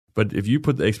But if you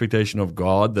put the expectation of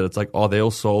God that it's like, oh, they'll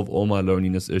solve all my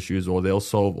loneliness issues or they'll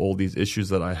solve all these issues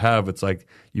that I have, it's like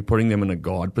you're putting them in a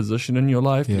God position in your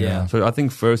life. Yeah. So I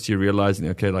think first you're realizing,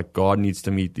 okay, like God needs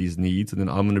to meet these needs, and then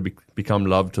I'm going to become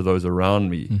love to those around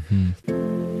me.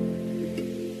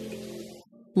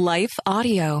 Life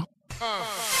Audio.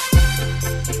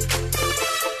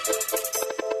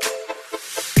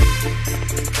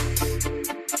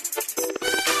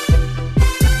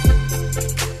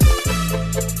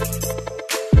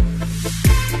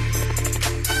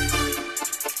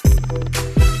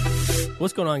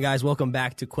 What's going on, guys? Welcome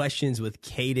back to Questions with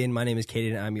Caden. My name is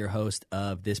Caden. I'm your host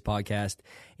of this podcast.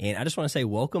 And I just want to say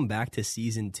welcome back to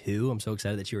Season 2. I'm so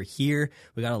excited that you are here.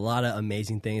 We got a lot of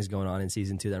amazing things going on in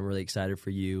Season 2 that I'm really excited for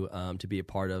you to be a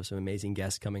part of. Some amazing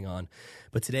guests coming on.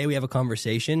 But today we have a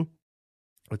conversation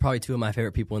with probably two of my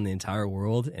favorite people in the entire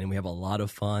world, and we have a lot of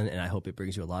fun, and I hope it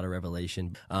brings you a lot of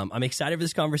revelation. I'm excited for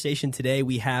this conversation today.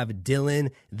 We have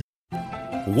Dylan.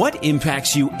 What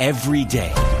impacts you every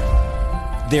day?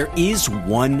 There is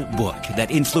one book that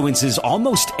influences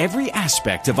almost every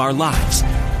aspect of our lives.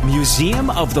 Museum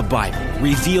of the Bible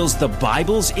reveals the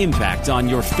Bible's impact on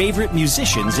your favorite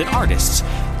musicians and artists,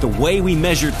 the way we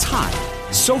measure time,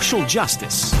 social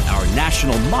justice, our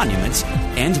national monuments,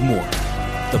 and more.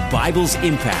 The Bible's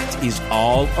impact is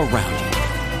all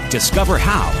around you. Discover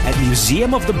how at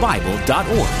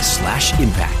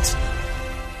museumofthebible.org/impact.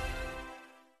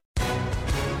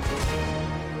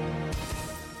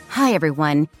 Hi,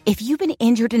 everyone. If you've been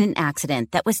injured in an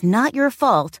accident that was not your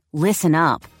fault, listen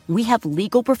up. We have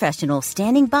legal professionals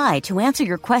standing by to answer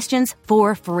your questions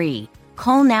for free.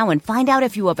 Call now and find out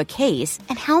if you have a case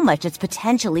and how much it's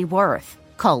potentially worth.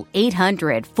 Call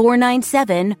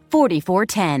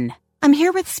 800-497-4410. I'm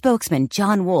here with spokesman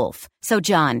John Wolf. So,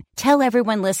 John, tell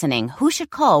everyone listening who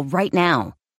should call right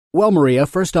now. Well, Maria,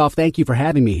 first off, thank you for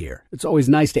having me here. It's always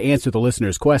nice to answer the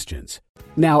listeners' questions.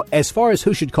 Now, as far as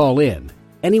who should call in,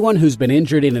 anyone who's been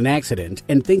injured in an accident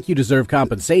and think you deserve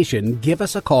compensation, give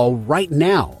us a call right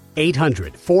now.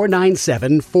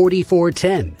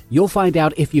 800-497-4410. You'll find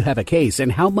out if you have a case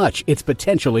and how much it's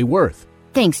potentially worth.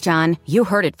 Thanks, John. You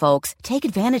heard it, folks. Take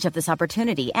advantage of this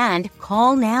opportunity and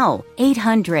call now.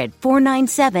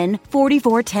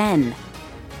 800-497-4410.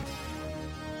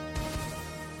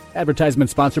 Advertisement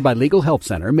sponsored by Legal Help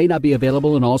Center. May not be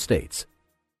available in all states.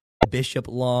 Bishop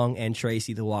Long and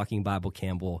Tracy, the Walking Bible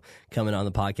Campbell, coming on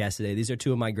the podcast today. These are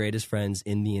two of my greatest friends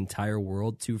in the entire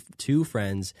world, two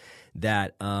friends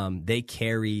that they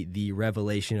carry the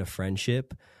revelation of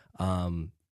friendship on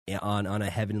a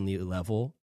heavenly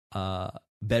level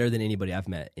better than anybody I've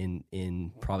met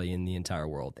in probably in the entire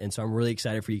world. And so I'm really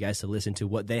excited for you guys to listen to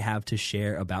what they have to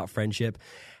share about friendship,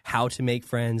 how to make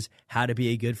friends, how to be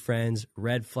a good friend,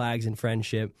 red flags in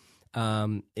friendship.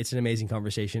 It's an amazing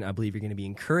conversation. I believe you're going to be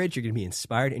encouraged, you're going to be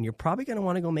inspired, and you're probably going to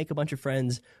want to go make a bunch of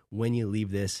friends when you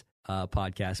leave this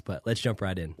podcast. But let's jump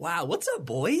right in. Wow, what's up,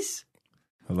 boys?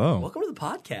 Hello. Welcome to the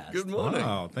podcast. Good morning.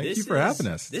 Wow, thank you for having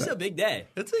us. This is a big day.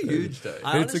 It's a huge day.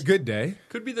 It's a good day.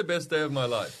 Could be the best day of my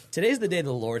life. Today's the day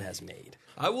the Lord has made.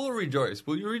 I will rejoice.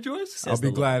 Will you rejoice? I'll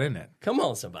be glad in it. Come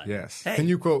on, somebody. Yes. Hey. Can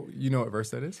you quote, you know what verse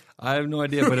that is? I have no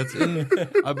idea, but it's in,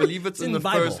 I believe it's in the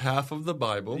Bible. first half of the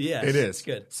Bible. Yes, It is.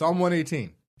 Good. Psalm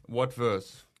 118, What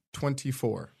verse?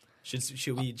 24.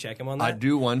 Should we check him on that? I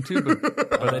do want to,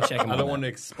 but I'm going to check him on I don't that. want to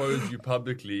expose you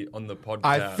publicly on the podcast.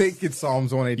 I think it's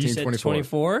Psalms 118, You said 24.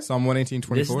 24? Psalm 118,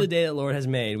 24. This is the day that Lord has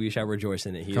made. We shall rejoice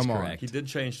in it. He is Come on. correct. He did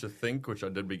change to think, which I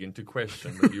did begin to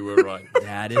question, but you were right.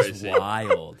 That is Tracy.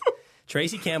 wild.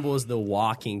 Tracy Campbell is the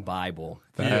walking Bible.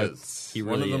 He is. He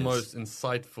One really of the is. most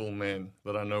insightful men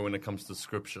that I know when it comes to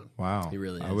scripture. Wow. He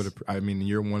really I is. I mean,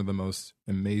 you're one of the most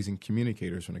amazing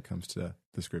communicators when it comes to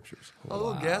the scriptures. A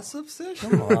little gas obsession?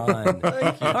 Come on.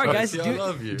 Thank you, All right, guys. Tracy, I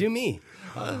love you. Do me.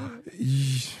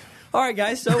 All right,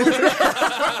 guys. So No,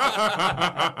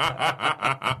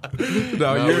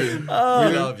 No, you're, we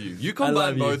love you. You love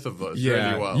combine you. both of those yeah,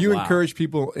 really well. you Wow. encourage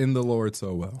people in the Lord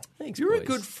so well. thanks, You're a boys.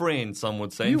 good friend, some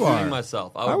would say. You Including are.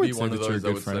 myself. I I would would be say one of that you're a those that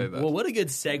good would say friend. that. Well, what a good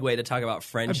segue to talk about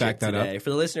friendship that today. up. For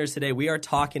the listeners today, we are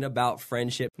talking about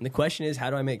friendship. And the question is, how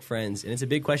do I make friends? And it's a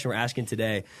big question we're asking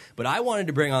today. But I wanted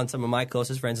to bring on some of my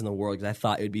closest friends in the world because I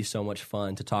thought it would be so much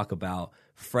fun to talk about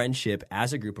friendship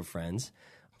as a group of friends.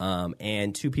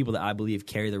 And two people that I believe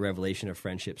carry the revelation of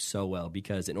friendship so well,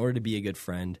 because in order to be a good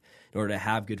friend, in order to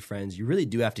have good friends, you really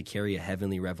do have to carry a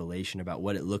heavenly revelation about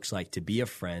what it looks like to be a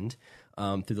friend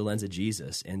through the lens of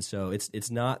Jesus. And so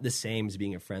it's not the same as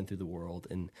being a friend through the world.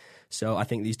 And so I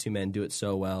think these two men do it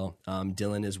so well.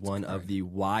 Dylan is one of the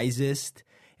wisest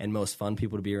and most fun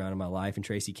people to be around in my life, and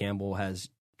Tracy Campbell has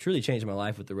truly changed my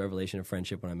life with the revelation of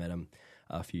friendship when I met him.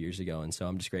 a few years ago. And so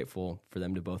I'm just grateful for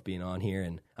them to both being on here.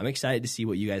 And I'm excited to see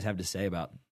what you guys have to say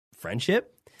about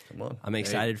friendship. Come on. I'm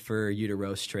excited for you to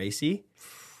roast Tracy.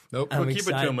 Nope. I'm We'll keep it to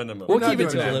a excited- minimum. We'll We're not keep it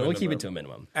doing to a that. little. We'll keep it to a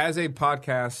minimum. As a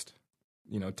podcast,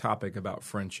 topic about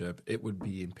friendship, it would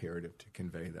be imperative to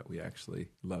convey that we actually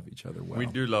love each other well. We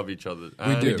do love each other.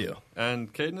 We We do.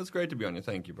 And Caden, it's great to be on here.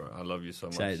 Thank you, bro. I love you so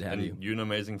much. Excited to have and you. You're an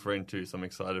amazing friend, too, so I'm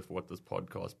excited for what this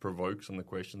podcast provokes and the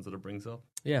questions that it brings up.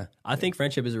 Yeah, I think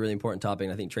friendship is a really important topic,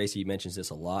 and I think Tracy mentions this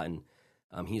a lot,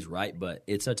 and he's right. But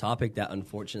it's a topic that,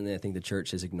 unfortunately, I think the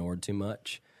church has ignored too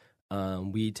much.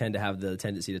 We tend to have the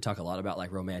tendency to talk a lot about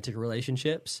like romantic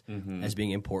relationships as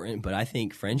being important, but I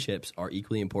think friendships are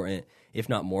equally important, if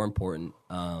not more important,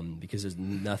 because there's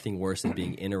nothing worse than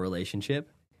being in a relationship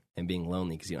and being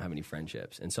lonely because you don't have any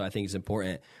friendships. And so I think it's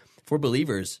important for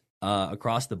believers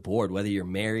across the board, whether you're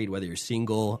married, whether you're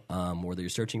single, whether you're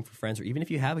searching for friends, or even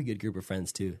if you have a good group of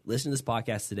friends, to listen to this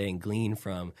podcast today and glean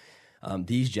from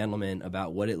these gentlemen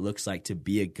about what it looks like to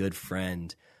be a good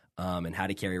friend. And how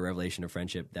to carry a revelation of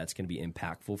friendship that's going to be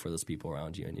impactful for those people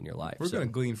around you and in your life. We're So- going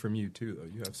to glean from you, too, though.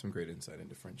 You have some great insight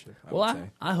into friendship, I well, would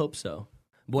say. I hope so.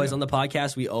 Boys, on the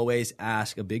podcast, we always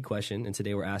ask a big question, and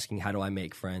today we're asking, how do I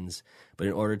make friends? But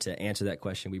in order to answer that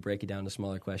question, we break it down to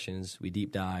smaller questions, we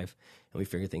deep dive, and we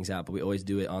figure things out. But we always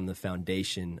do it on the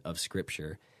foundation of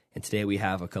Scripture. And today we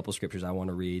have a couple scriptures I want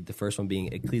to read. The first one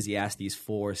being Ecclesiastes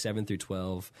 4, 7 through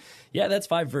 12. Yeah, that's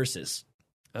 5 verses.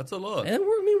 That's a lot. And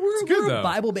we're good, a though.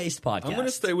 Bible-based podcast. I'm going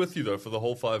to stay with you, though, for the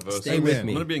whole 5 verses. Stay with I'm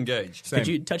me. going to be engaged. Same. Could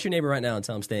you touch your neighbor right now and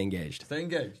tell him stay engaged? Stay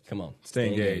engaged. Come on. Stay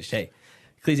engaged. Hey,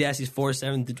 Ecclesiastes 4,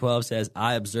 7 through 12 says,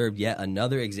 I observed yet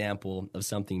another example of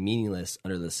something meaningless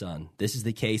under the sun. This is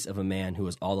the case of a man who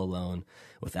is all alone,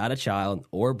 without a child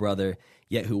or brother,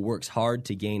 yet who works hard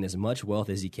to gain as much wealth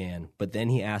as he can. But then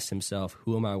he asks himself,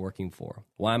 who am I working for?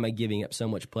 Why am I giving up so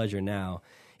much pleasure now?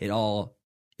 It all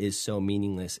is so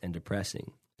meaningless and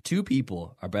depressing. 2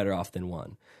 people are better off than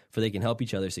one, for they can help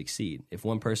each other succeed. If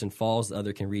one person falls, the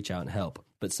other can reach out and help.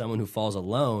 But someone who falls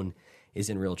alone is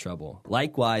in real trouble.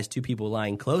 Likewise, 2 people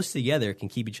lying close together can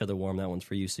keep each other warm. That one's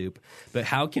for you, Soup. But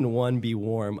how can one be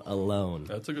warm alone?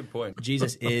 That's a good point.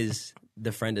 Jesus is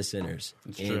the friend of sinners,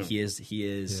 and true. he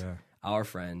is Yeah. our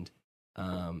friend.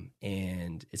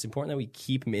 And it's important that we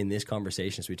keep him in this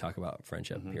conversation as we talk about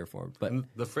friendship here forward. But And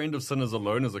the friend of sinners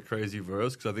alone is a crazy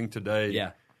verse, because I think today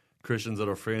yeah, Christians that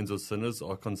are friends of sinners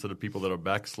are considered people that are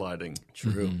backsliding.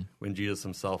 true. When Jesus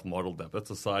himself modeled that.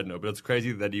 That's a side note. But it's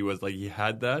crazy that he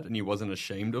had that and he wasn't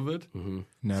ashamed of it.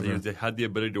 Never. So he had the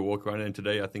ability to walk around. And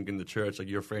today, I think in the church, like,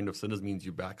 you're a friend of sinners means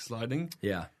you're backsliding,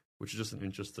 Yeah. which is just an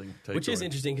interesting take. Which is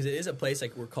interesting because it is a place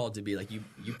like we're called to be. Like you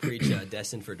preach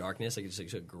Destined for Darkness. Like it's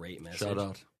a great message. Shout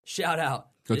out. Shout out.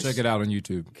 Go check it out on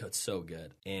YouTube. It's so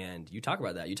good. And you talk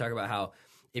about that. You talk about how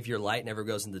if your light never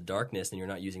goes into darkness, then you're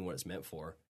not using what it's meant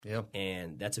for. Yeah.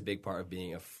 And that's a big part of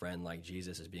being a friend like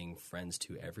Jesus, is being friends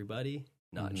to everybody,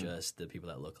 not just the people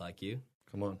that look like you.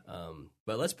 Come on.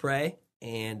 But let's pray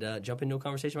and jump into a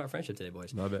conversation about friendship today,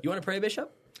 boys. Love it. You want to pray,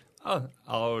 Bishop? Oh,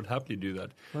 I would happily do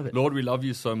that. Love it. Lord, we love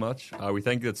you so much. We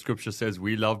thank you that Scripture says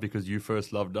we love because you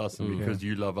first loved us and because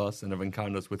you love us and have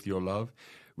encountered us with your love.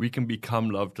 We can become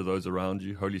love to those around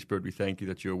you. Holy Spirit, we thank you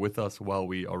that you're with us while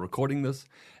we are recording this.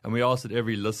 And we ask that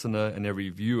every listener and every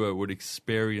viewer would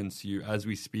experience you as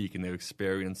we speak, and they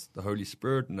experience the Holy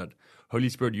Spirit, and that Holy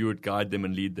Spirit, you would guide them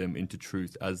and lead them into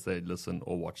truth as they listen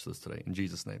or watch this today. In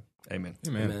Jesus' name, amen.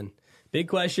 Amen. Big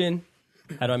question.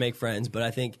 How do I make friends? But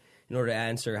I think in order to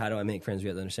answer how do I make friends, we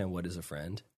have to understand what is a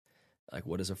friend. Like,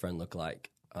 what does a friend look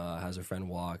like? How does a friend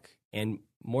walk? And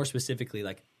more specifically,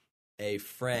 like a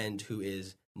friend who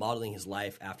is modeling his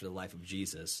life after the life of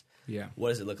Jesus. Yeah. What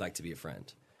does it look like to be a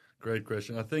friend? Great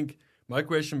question. I think my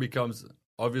question becomes,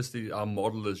 obviously, our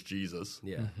model is Jesus.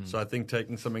 Yeah. So I think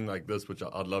taking something like this, which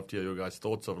I'd love to hear your guys'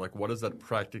 thoughts of, like, what does that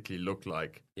practically look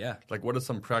like? Yeah. Like, what are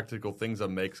some practical things that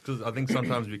makes? Because I think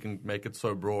sometimes we can make it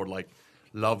so broad, like,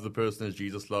 love the person as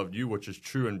Jesus loved you, which is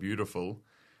true and beautiful.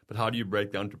 But how do you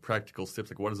break down to practical steps?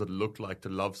 Like, what does it look like to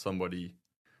love somebody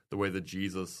the way that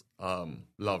Jesus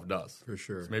loved us? For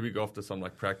sure. So maybe go after some,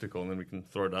 like, practical, and then we can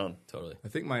throw it down. Totally. I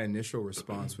think my initial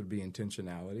response would be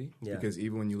intentionality. Yeah. Because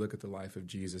even when you look at the life of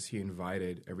Jesus, he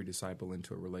invited every disciple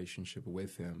into a relationship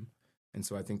with him. And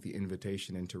so I think the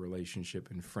invitation into relationship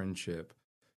and friendship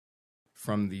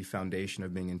from the foundation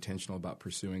of being intentional about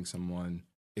pursuing someone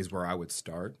is where I would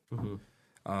start.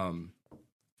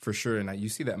 For sure. And you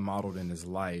see that modeled in his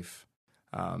life.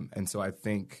 And so I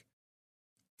think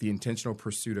the intentional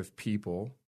pursuit of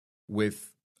people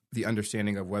with the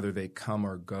understanding of whether they come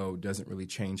or go doesn't really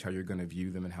change how you're going to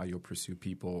view them and how you'll pursue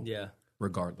people Yeah.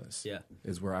 regardless. Yeah.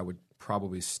 Is where I would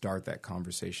probably start that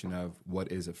conversation of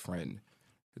what is a friend.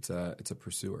 It's a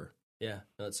pursuer. Yeah,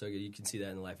 no, it's so good. You can see that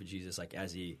in the life of Jesus, like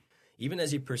as he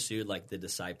pursued like the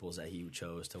disciples that he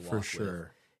chose to walk with.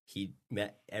 He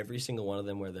met every single one of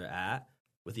them where they're at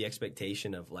with the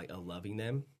expectation of loving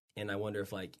them. And I wonder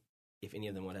if any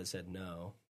of them would have said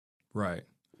no, right,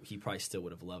 he probably still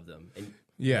would have loved them. And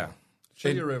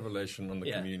share your revelation on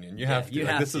the communion. You have to.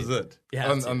 This is it.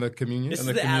 On the communion? This is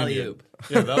the alley-oop.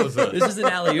 Yeah, that was it. This is an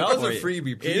alley-oop. That was a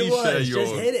freebie. Please share yours.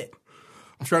 Just hit it.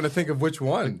 I'm trying to think of which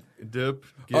one. Dip.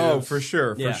 Oh, for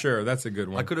sure. That's a good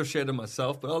one. I could have shared it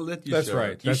myself, but I'll let you That's share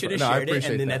right. it. You should have shared it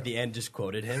and then at the end just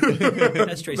quoted him.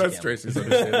 That's Tracy That's Campbell. Tracy's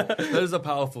understanding. That is a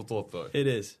powerful thought, though. It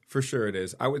is. For sure it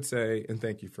is. I would say, and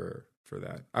thank you for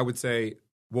that. I would say,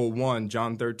 well, one,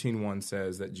 John 13:1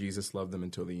 says that Jesus loved them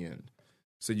until the end.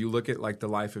 So you look at the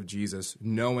life of Jesus,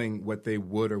 knowing what they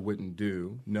would or wouldn't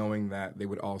do, knowing that they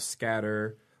would all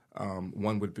scatter,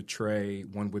 one would betray,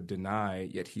 one would deny,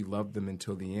 yet he loved them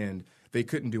until the end. They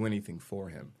couldn't do anything for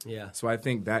him. Yeah. So I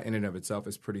think that in and of itself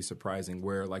is pretty surprising,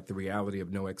 where the reality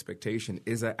of no expectation,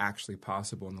 is that actually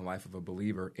possible in the life of a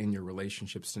believer in your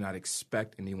relationships, to not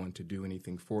expect anyone to do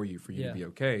anything for you to be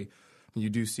okay. And you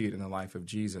do see it in the life of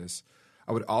Jesus.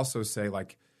 I would also say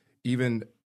even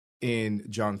in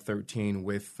John 13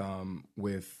 with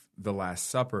the Last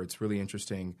Supper, it's really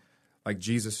interesting.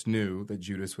 Jesus knew that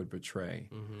Judas would betray,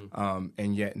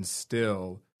 and yet and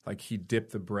still, he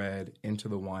dipped the bread into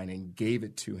the wine and gave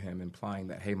it to him, implying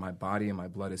that, hey, my body and my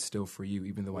blood is still for you,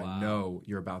 even though I know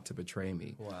you're about to betray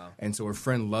me. Wow. And so a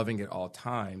friend loving at all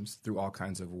times through all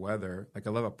kinds of weather. I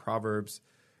love a Proverbs,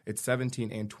 it's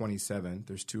 17 and 27.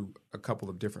 There's a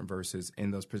couple of different verses in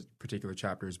those particular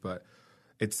chapters, but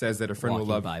it says that a friend will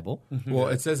love Bible. Well,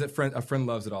 it says that a friend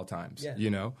loves at all times,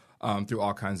 through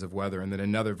all kinds of weather. And then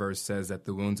another verse says that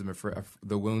the wounds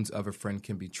of a friend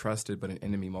can be trusted, but an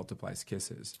enemy multiplies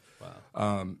kisses.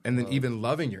 Wow. And then even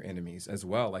loving your enemies as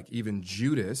well. Even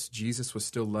Judas, Jesus was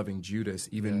still loving Judas,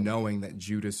 even knowing that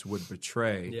Judas would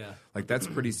betray. Yeah. That's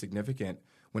pretty significant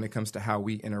when it comes to how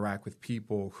we interact with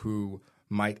people who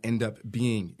might end up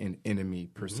being an enemy,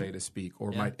 per se to speak,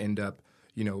 or might end up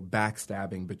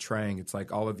backstabbing, betraying. It's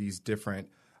all of these different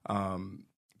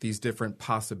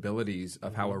possibilities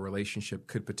of how a relationship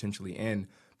could potentially end,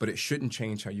 but it shouldn't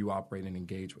change how you operate and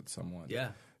engage with someone.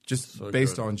 Yeah. Just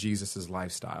based on Jesus's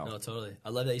lifestyle. No, totally. I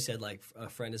love that you said a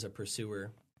friend is a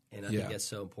pursuer, and I think that's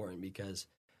so important, because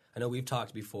I know we've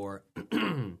talked before.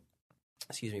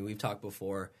 We've talked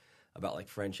before about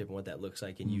friendship and what that looks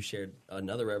like, and you shared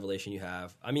another revelation you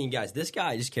have. I mean, guys, this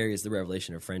guy just carries the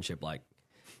revelation of friendship like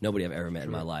nobody I've ever met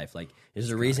in my life. There's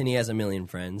a reason he has a million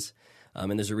friends,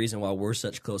 and there's a reason why we're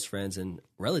such close friends in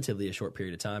relatively a short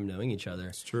period of time knowing each other.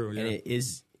 It's true, yeah. And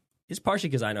it's partially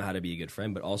because I know how to be a good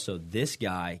friend, but also this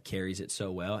guy carries it so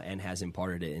well and has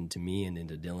imparted it into me and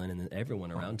into Dylan and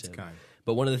everyone around him. Kind.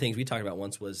 But one of the things we talked about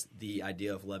once was the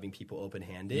idea of loving people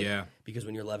open-handed. Yeah. Because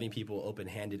when you're loving people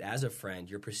open-handed as a friend,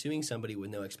 you're pursuing somebody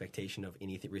with no expectation of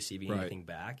receiving anything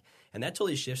back. And that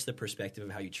totally shifts the perspective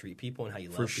of how you treat people and how you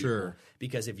love people. For sure.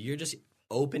 Because if you're just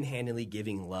open-handedly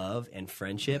giving love and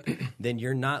friendship, then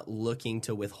you're not looking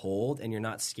to withhold, and you're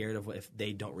not scared of if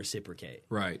they don't reciprocate.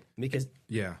 Right. Because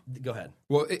yeah. Go ahead.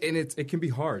 Well, and it can be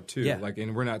hard too. Yeah.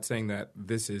 And we're not saying that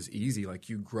this is easy.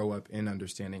 You grow up in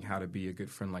understanding how to be a good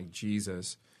friend like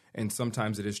Jesus, and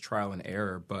sometimes it is trial and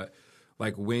error. But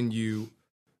when you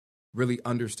really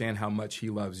understand how much He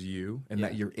loves you and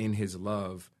that you're in His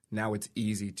love, now it's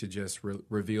easy to just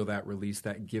reveal that, release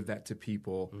that, give that to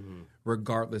people,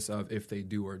 regardless of if they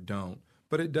do or don't.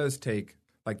 But it does take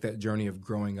that journey of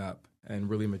growing up and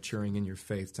really maturing in your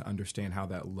faith to understand how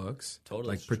that looks.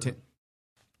 Totally.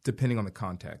 Depending on the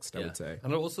context, I would say.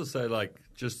 And I'll also say,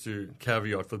 just to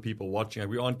caveat for people watching,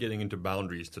 we aren't getting into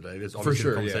boundaries today. There's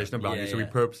obviously a conversation of boundaries, so we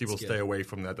purposely will stay away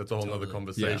from that. That's a whole other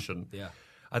conversation. Yeah.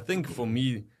 I think for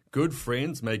me, good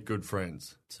friends make good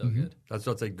friends. So good. That's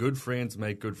what I say. Good friends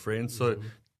make good friends. So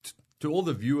to all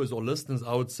the viewers or listeners,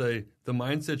 I would say the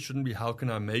mindset shouldn't be how can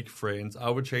I make friends. I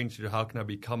would change it to how can I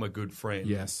become a good friend.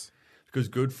 Yes. Because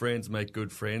good friends make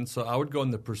good friends. So I would go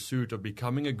in the pursuit of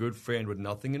becoming a good friend with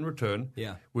nothing in return.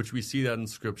 Yeah. Which we see that in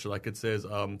Scripture. It says,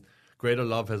 greater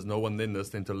love has no one than this,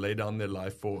 than to lay down their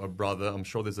life for a brother. I'm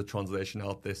sure there's a translation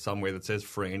out there somewhere that says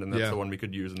friend, and that's the one we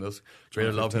could use in this.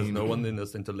 Greater love has no one than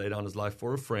this, than to lay down his life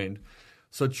for a friend.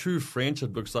 So true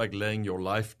friendship looks like laying your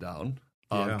life down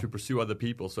to pursue other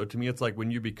people. So to me, it's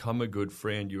when you become a good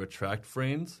friend, you attract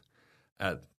friends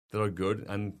that are good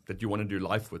and that you want to do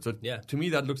life with. So to me,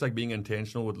 that looks like being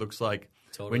intentional. It looks like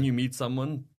when you meet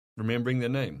someone, remembering their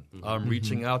name,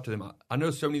 reaching out to them. I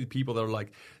know so many people that are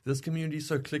like, this community is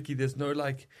so cliquey.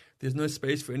 There's no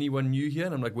space for anyone new here.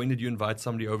 And I'm like, when did you invite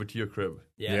somebody over to your crib?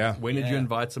 Yeah. When did you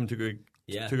invite them to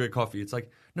go coffee? It's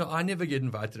like, no, I never get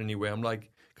invited anywhere. I'm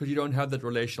like, because you don't have that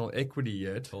relational equity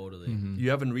yet. Totally.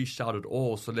 You haven't reached out at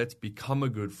all. So let's become a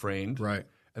good friend. Right.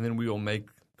 And then we will make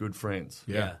good friends.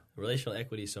 Yeah. Relational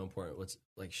equity is so important. Let's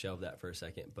shelve that for a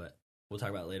second, but we'll talk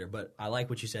about it later. But I like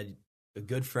what you said. A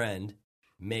good friend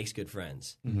makes good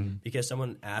friends. Because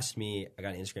someone asked me, I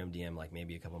got an Instagram DM like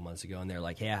maybe a couple months ago, and they're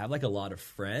like, hey, I have like a lot of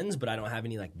friends, but I don't have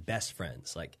any like best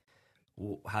friends. Like,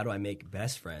 how do I make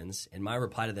best friends? And my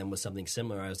reply to them was something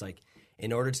similar. I was like,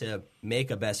 in order to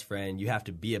make a best friend, you have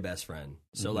to be a best friend.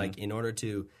 So like in order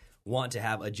to want to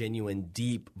have a genuine,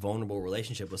 deep, vulnerable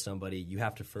relationship with somebody, you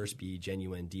have to first be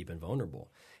genuine, deep, and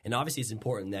vulnerable. And obviously, it's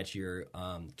important that you're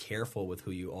careful with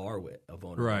who you are with a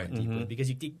vulnerable and deep with,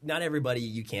 because not everybody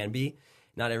you can be.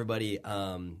 Not everybody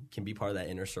can be part of that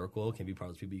inner circle, can be part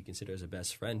of those people you consider as a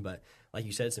best friend. But like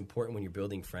you said, it's important when you're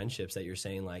building friendships that you're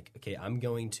saying like, okay, I'm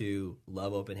going to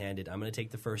love open-handed. I'm going to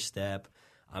take the first step.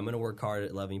 I'm going to work hard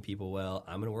at loving people well.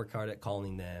 I'm going to work hard at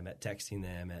calling them, at texting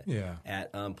them,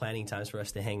 at planning times for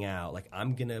us to hang out. Like,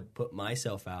 I'm going to put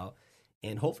myself out,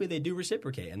 and hopefully they do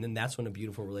reciprocate. And then that's when a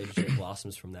beautiful relationship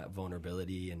blossoms from that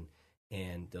vulnerability,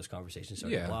 and those conversations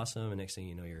start to blossom. And next thing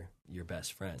you know, you're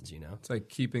best friends, you know? It's like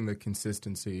keeping the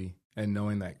consistency and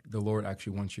knowing that the Lord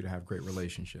actually wants you to have great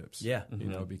relationships. Yeah. You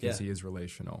know, because he is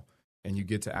relational. And you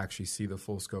get to actually see the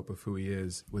full scope of who he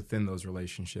is within those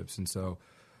relationships. And so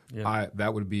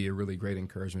that would be a really great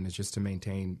encouragement, is just to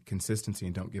maintain consistency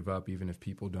and don't give up, even if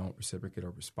people don't reciprocate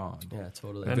or respond. Yeah,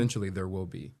 totally. Eventually there will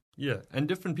be. Yeah, and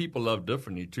different people love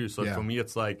differently too. So for me,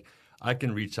 it's like I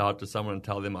can reach out to someone and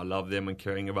tell them I love them and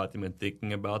caring about them and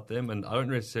thinking about them. And I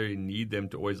don't necessarily need them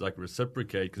to always like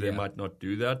reciprocate, because they might not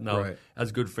do that. Now,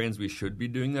 as good friends, we should be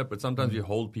doing that. But sometimes we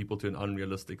hold people to an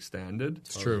unrealistic standard.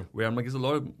 It's true. Where I'm like, there's a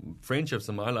lot of friendships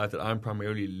in my life that I'm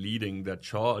primarily leading that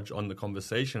charge on the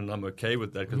conversation. And I'm okay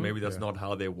with that, because maybe that's not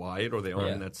how they're wired or they are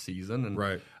in that season.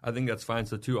 And I think that's fine.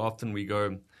 So too often we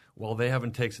go, well, they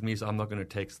haven't texted me, so I'm not going to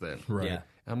text them. Right. Yeah.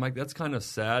 And I'm like, that's kind of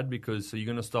sad, because so you're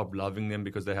going to stop loving them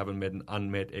because they haven't met an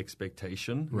unmet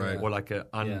expectation, or like an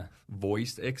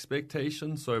unvoiced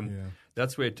expectation. So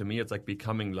that's where, to me, it's like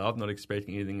becoming love, not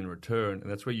expecting anything in return. And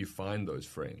that's where you find those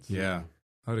friends. Yeah,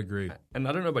 I would agree. And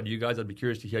I don't know about you guys. I'd be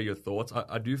curious to hear your thoughts.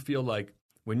 I do feel like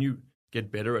when you get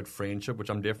better at friendship, which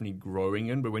I'm definitely growing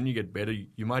in, but when you get better,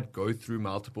 you might go through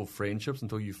multiple friendships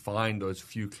until you find those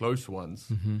few close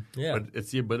ones. Yeah. But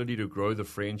it's the ability to grow the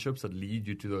friendships that lead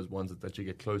you to those ones that you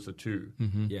get closer to.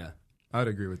 Yeah. I'd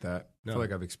agree with that. I feel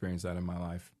like I've experienced that in my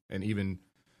life. And even,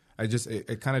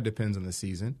 it kind of depends on the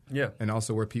season. Yeah. And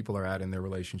also where people are at in their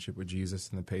relationship with Jesus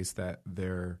and the pace that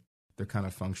they're kind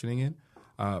of functioning in.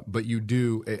 But you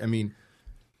do, I mean,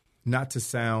 not to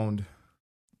sound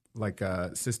like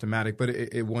systematic, but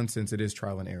in one sense it is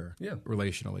trial and error. Yeah.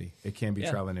 Relationally, it can be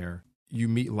trial and error. You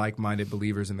meet like-minded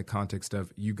believers in the context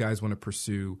of you guys want to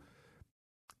pursue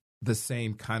the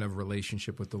same kind of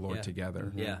relationship with the Lord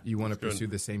together. Yeah. You want to pursue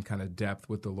the same kind of depth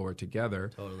with the Lord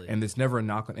together. Totally. And it's never a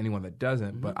knock on anyone that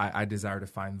doesn't, but I desire to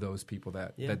find those people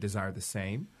that desire the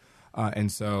same.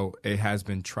 And so it has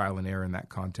been trial and error in that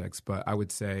context. But I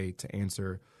would say, to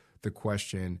answer the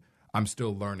question, I'm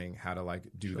still learning how to like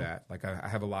do that. Like I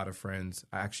have a lot of friends.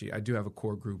 I do have a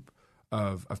core group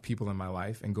of people in my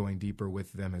life, and going deeper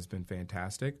with them has been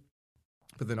fantastic.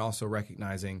 But then also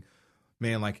recognizing,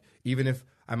 man, like even if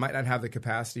I might not have the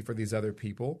capacity for these other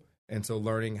people, and so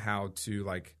learning how to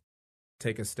like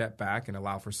take a step back and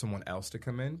allow for someone else to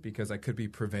come in, because I could be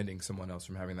preventing someone else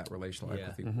from having that relational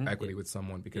equity with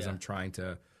someone, because I'm trying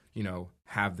to,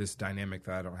 have this dynamic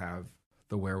that I don't have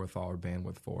the wherewithal or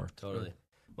bandwidth for. Totally.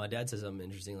 My dad said something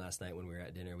interesting last night when we were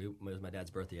at dinner. It was my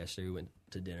dad's birthday yesterday. We went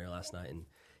to dinner last night, and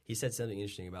he said something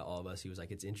interesting about all of us. He was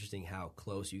like, it's interesting how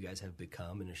close you guys have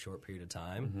become in a short period of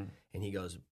time. And he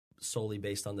goes, solely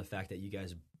based on the fact that you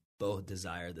guys both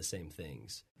desire the same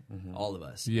things, all of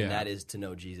us. Yeah. And that is to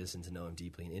know Jesus and to know him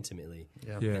deeply and intimately.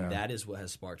 Yeah. And that is what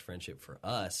has sparked friendship for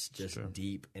us, just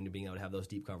deep, and being able to have those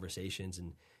deep conversations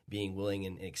and being willing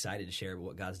and excited to share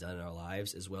what God's done in our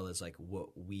lives, as well as like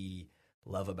what we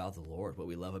love about the Lord, what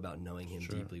we love about knowing him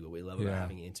deeply, what we love about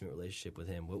having an intimate relationship with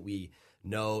him, what we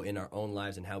know in our own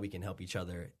lives, and how we can help each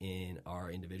other in our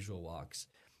individual walks.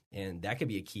 And that could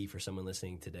be a key for someone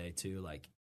listening today too, like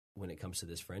when it comes to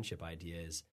this friendship idea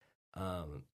is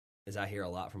I hear a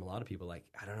lot from a lot of people, like,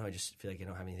 I don't know, I just feel like I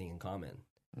don't have anything in common.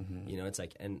 It's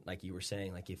like, and like you were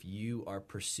saying, like if you are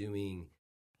pursuing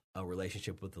a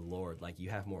relationship with the Lord, like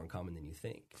you have more in common than you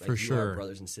think. Like For you sure. are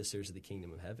brothers and sisters of the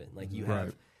kingdom of heaven. Like you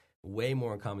have way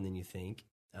more in common than you think.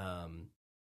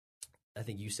 I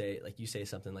think you say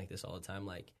something like this all the time,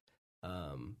 like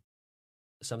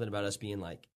something about us being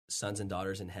like sons and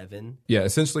daughters in heaven. Yeah,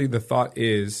 essentially the thought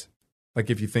is, like,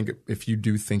 if you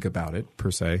do think about it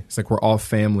per se, it's like we're all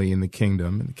family in the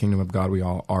kingdom of God. We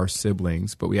all are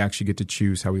siblings, but we actually get to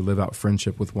choose how we live out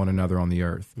friendship with one another on the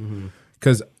earth.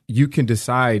 Because you can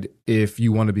decide if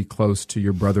you want to be close to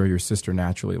your brother or your sister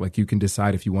naturally. Like, you can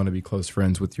decide if you want to be close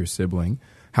friends with your sibling.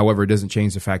 However, it doesn't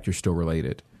change the fact you're still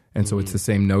related. And so it's the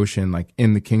same notion, like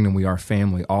in the kingdom, we are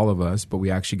family, all of us, but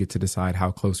we actually get to decide how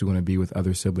close we want to be with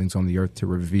other siblings on the earth to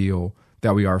reveal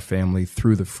that we are family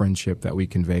through the friendship that we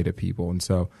convey to people. And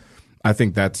so I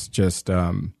think that's just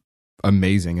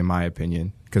amazing, in my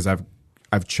opinion, because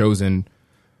I've chosen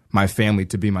my family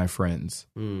to be my friends.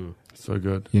 So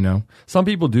good. You know? Some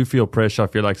people do feel pressure. I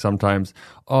feel like sometimes,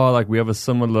 like we have a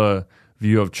similar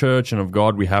view of church and of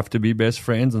God, we have to be best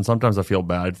friends. And sometimes I feel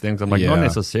bad things. I'm like, not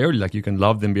necessarily. Like, you can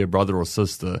love them, be a brother or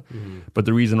sister. But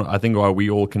the reason I think why we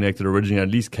all connected originally, at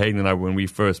least Caden and I, when we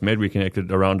first met, we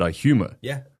connected around our humor.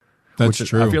 Yeah. That's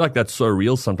true. I feel like that's so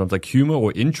real sometimes, like humor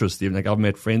or interest even. Like, I've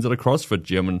met friends at a CrossFit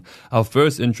gym, and our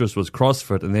first interest was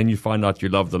CrossFit, and then you find out you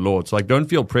love the Lord. So, like, don't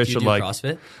feel pressure. Do you do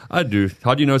CrossFit? I do.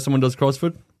 How do you know someone does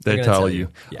CrossFit? They tell you.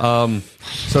 Yeah.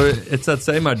 So it's that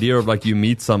same idea of, like, you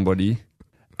meet somebody,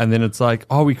 and then it's like,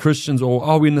 are we Christians, or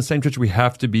are we in the same church? We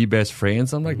have to be best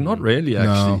friends. I'm like, not really,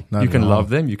 actually. not you can at all. love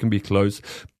them. You can be close.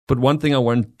 But one thing I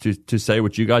want to say,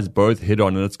 which you guys both hit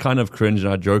on, and it's kind of cringe,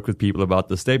 and I joke with people about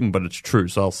this statement, but it's true,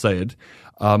 so I'll say it.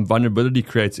 Vulnerability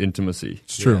creates intimacy.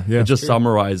 It's true. Yeah. It just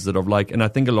summarizes it of, like, and I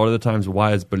think a lot of the times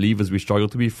why as believers we struggle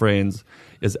to be friends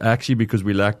is actually because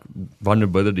we lack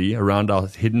vulnerability around our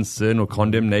hidden sin or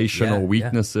condemnation or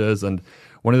weaknesses. And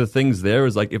one of the things there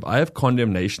is, like, if I have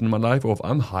condemnation in my life, or if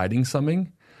I'm hiding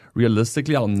something,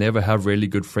 realistically, I'll never have really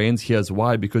good friends. Here's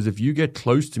why. Because if you get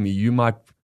close to me, you might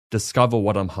discover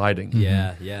what I'm hiding.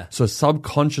 Yeah. So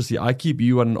subconsciously, I keep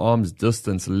you at an arm's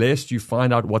distance lest you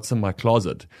find out what's in my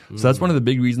closet. So that's one of the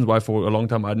big reasons why for a long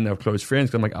time I didn't have close friends.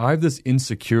 'Cause I'm like, I have this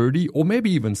insecurity or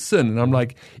maybe even sin. And I'm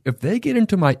like, if they get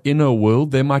into my inner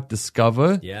world, they might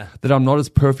discover that I'm not as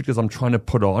perfect as I'm trying to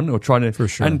put on or trying to. For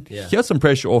sure. And here's some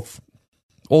pressure off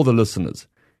all the listeners.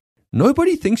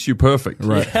 Nobody thinks you're perfect.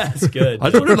 Right. Yeah, that's good. I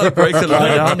just want to, like, break it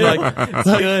right down. That's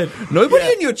good.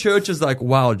 Nobody in your church is like,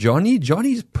 wow,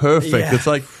 Johnny's perfect. Yeah. It's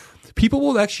like, people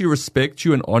will actually respect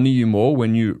you and honor you more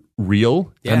when you're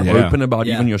real and open about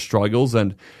even your struggles.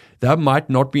 And that might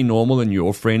not be normal in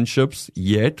your friendships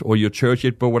yet or your church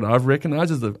yet. But what I've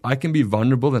recognized is that I can be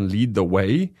vulnerable and lead the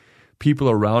way.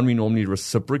 People around me normally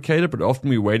reciprocate it, but often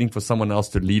we're waiting for someone else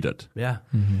to lead it. Yeah.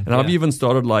 And I've even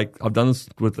started, like, I've done this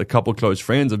with a couple close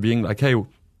friends of being like, hey,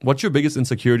 what's your biggest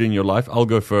insecurity in your life? I'll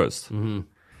go first. And,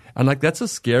 like, that's a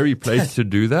scary place to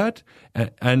do that.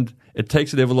 And it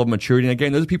takes a level of maturity. And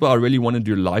again, those are people I really want to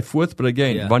do life with. But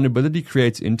again, vulnerability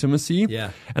creates intimacy.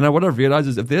 Yeah. And what I've realized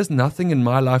is if there's nothing in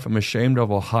my life I'm ashamed of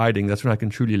or hiding, that's when I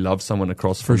can truly love someone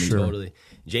across from me. Totally.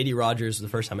 JD Rogers, the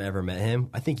first time I ever met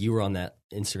him, I think you were on that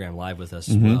Instagram live with us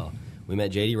as well. We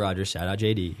met JD Rogers. Shout out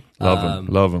JD. Love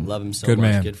him. Love him so Good much.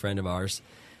 man. Good friend of ours.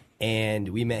 And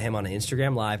we met him on an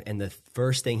Instagram live, and the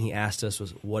first thing he asked us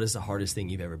was, what is the hardest thing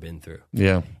you've ever been through?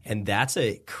 Yeah. And that's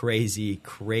a crazy,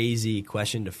 crazy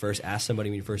question to first ask somebody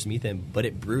when you first meet them. But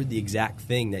it brewed the exact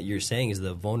thing that you're saying is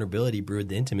the vulnerability brewed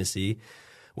the intimacy,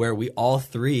 where we all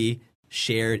three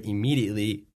shared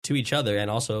immediately to each other and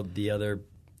also the other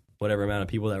whatever amount of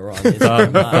people that were on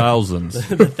Instagram Live. Thousands.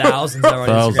 The thousands that were on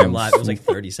Instagram Thousands. Live. It was like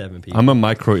 37 people. I'm a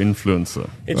micro influencer.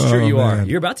 It's true, you are. man.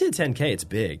 You're about to hit 10K. It's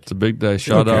big. It's a big day.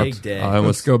 Shout out. big day. I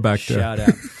Let's go back there. Shout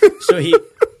out.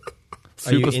 So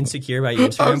are you insecure about your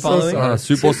Instagram following?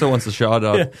 Soup also wants a shout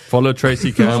out. Follow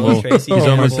Tracy Campbell. Tracy He's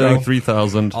almost Campbell. hitting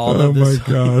 3,000. All of this.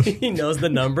 gosh. He knows the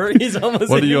number. He's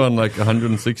almost. What are you on, like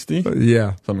 160?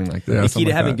 Yeah. Something like Yeah, that. The key something to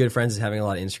like having that. good friends is having a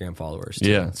lot of Instagram followers. Too.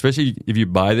 Yeah, especially if you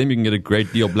buy them, you can get a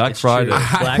great deal. Black It's Friday. true.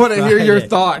 I Black want to hear your Friday.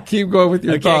 thought. Keep going with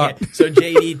your thought. Okay. So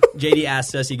JD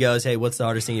asked us. He goes, "Hey, what's the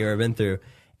hardest thing you've ever been through?"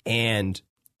 And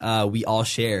we all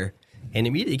share, and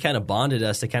immediately kind of bonded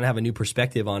us to kind of have a new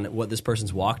perspective on what this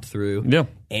person's walked through. Yeah.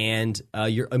 And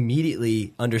you're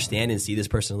immediately understand and see this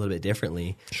person a little bit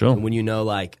differently. Sure. And when you know,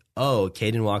 like, oh,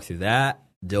 Caden walked through that,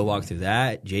 Dill walked through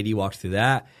that, JD walked through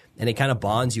that, and it kind of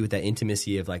bonds you with that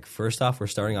intimacy of, like, first off, we're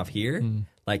starting off here,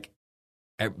 like.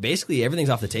 Basically, everything's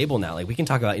off the table now. Like, we can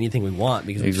talk about anything we want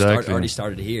because we've already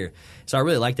started here. So I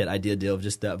really like that idea, Dill, of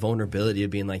just that vulnerability of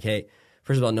being like, hey,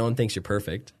 first of all, no one thinks you're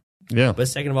perfect. Yeah. But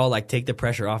second of all, like, take the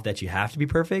pressure off that you have to be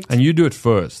perfect. And you do it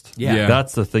first. Yeah.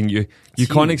 That's the thing. You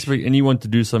can't huge. expect anyone to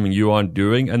do something you aren't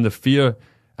doing. And the fear,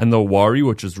 And the worry,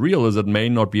 which is real, is it may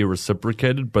not be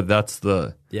reciprocated, but that's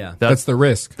the That's the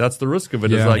risk. That's the risk of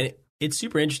it. Yeah. Is like, And it's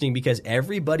super interesting because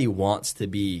everybody wants to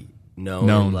be known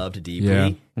and loved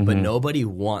deeply, but nobody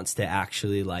wants to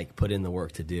actually like put in the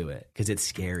work to do it because it's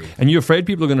scary. and you're afraid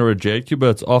people are going to reject you, but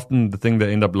it's often the thing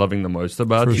they end up loving the most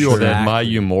about For you, or they sure. admire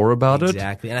you more about it.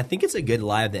 Exactly. And I think it's a good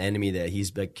lie of the enemy that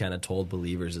he's like kind of told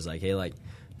believers is like, hey, like,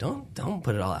 don't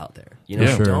put it all out there. You know,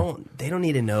 Yeah. Sure. they don't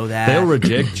need to know that. They'll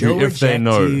reject you They'll if they reject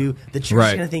know. you. The church is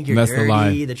Right. going to think you're That's the dirty.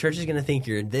 lie. The church is going to think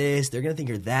you're this. They're going to think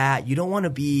you're that. You don't want to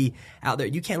be out there.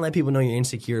 You can't let people know you're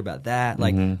insecure about that.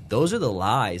 Like, those are the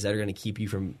lies that are going to keep you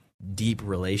from deep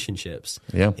relationships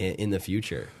in the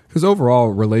future. Because overall,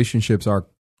 relationships are,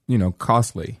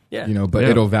 costly. Yeah. But Yeah.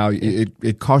 it'll value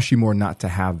it costs you more not to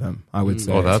have them, I would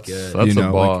say. Oh, that's good. that's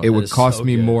a bar. like it would is cost so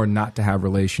me good. more not to have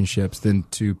relationships than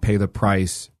to pay the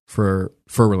price for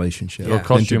a relationship. It'll Than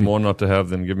cost to you be- more not to have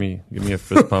them. Give me a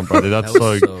fist pump, buddy. That's That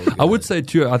was so. so I would good. say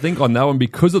too. I think on that one,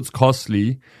 because it's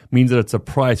costly, means that it's a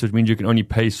price, which means you can only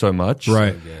pay so much.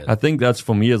 Right. good. I think that's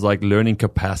for me is like learning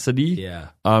capacity. Yeah.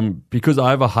 Because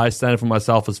I have a high standard for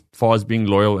myself as far as being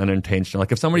loyal and intentional.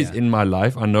 Like if somebody's Yeah. in my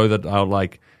life, I know that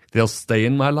they'll stay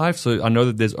in my life. So I know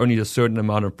that there's only a certain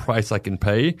amount of price I can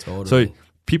pay. Totally. So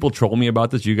people troll me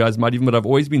about this. You guys might even, but I've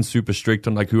always been super strict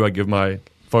on like who I give my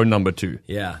phone number to.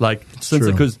 Yeah. Like since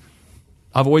true. because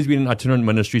I've always been in itinerant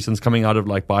ministry since coming out of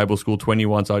like Bible school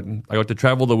 21. So I got to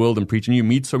travel the world and preach, and you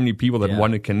meet so many people that Yeah.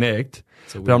 want to connect.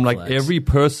 It's a But I'm weird like flex. every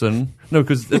person, no,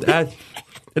 because it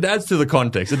adds to the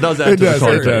context. It does add to does, the it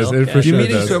context. does. It Yeah. for You're sure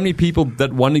meeting does. so many people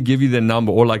that want to give you their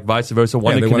number, or like vice versa,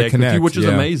 want Yeah, to they wanna connect with you, connect, which is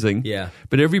yeah. amazing. Yeah.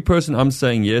 But every person I'm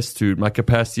saying yes to, my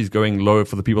capacity is going low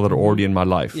for the people that are already in my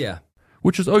life. Yeah.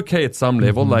 Which is okay at some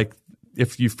level. Like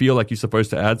if you feel like you're supposed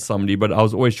to add somebody, but I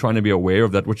was always trying to be aware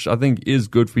of that, which I think is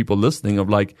good for people listening, of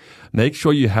like, make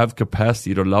sure you have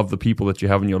capacity to love the people that you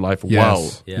have in your life well.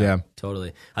 Yes. Yeah.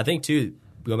 Totally. I think too,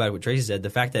 going back to what Tracy said, the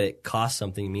fact that it costs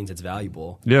something means it's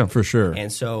valuable. Yeah. For sure.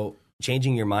 And so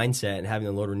changing your mindset and having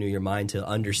the Lord renew your mind to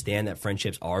understand that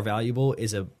friendships are valuable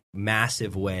is a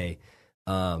massive way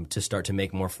to start to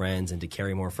make more friends and to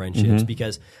carry more friendships.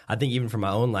 Because I think even for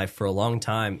my own life, for a long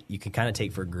time, you can kind of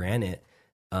take for granted,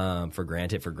 but For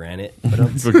granted. you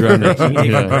can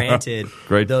take Yeah. for granted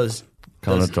Great those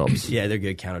countertops. Yeah, they're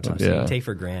good countertops. Yeah. You can take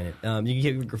for granted. You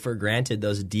can take for granted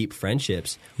those deep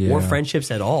friendships Yeah. or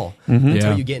friendships at all Mm-hmm.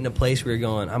 until Yeah. you get in a place where you're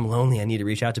going, I'm lonely. I need to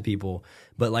reach out to people.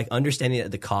 But like understanding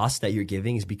that the cost that you're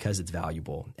giving is because it's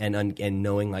valuable, and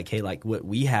knowing like, hey, like what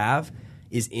we have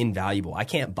is invaluable. I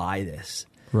can't buy this.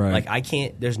 Right. Like I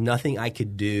can't. There's nothing I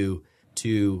could do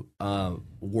to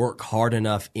work hard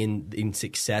enough in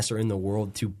success or in the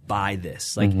world to buy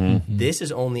this. Like this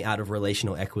is only out of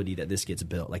relational equity that this gets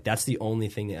built. Like that's the only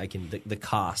thing that I can. The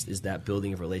cost is that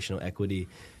building of relational equity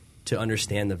to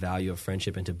understand the value of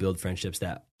friendship and to build friendships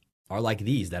that are like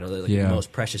these, that are like Yeah. the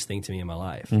most precious thing to me in my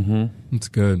life. It's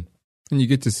good. And you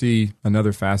get to see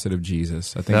another facet of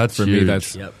Jesus. I think That's for me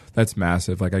huge. that's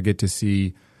massive. Like I get to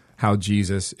see how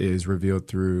Jesus is revealed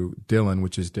through Dylan,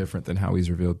 which is different than how he's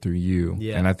revealed through you.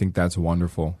 Yeah. And I think that's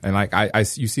wonderful. And like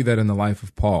you see that in the life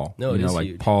of Paul. No, it you know, is like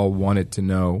huge. Paul wanted to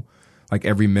know like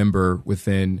every member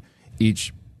within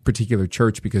each particular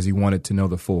church because he wanted to know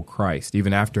the full Christ.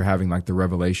 Even after having like the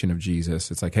revelation of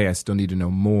Jesus, it's like, hey, I still need to know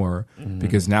more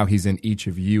because now he's in each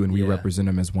of you and we Yeah. represent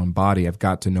him as one body. I've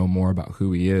got to know more about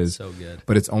who he is. So good.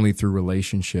 But it's only through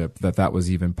relationship that was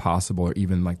even possible, or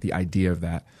even like the idea of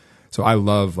that. So I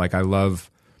love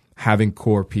having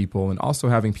core people and also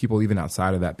having people even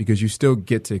outside of that, because you still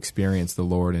get to experience the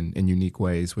Lord in unique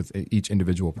ways with each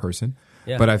individual person.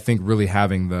 Yeah. But I think really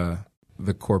having the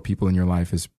core people in your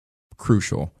life is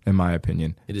crucial, in my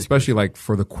opinion, It is especially like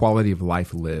for the quality of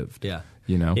life lived. Yeah.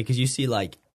 You know? Because you see,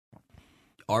 like,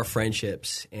 our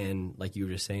friendships, and like you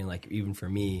were just saying, like, even for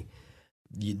me,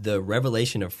 the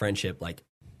revelation of friendship, like,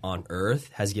 on earth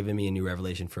has given me a new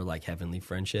revelation for, like, heavenly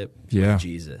friendship Yeah. with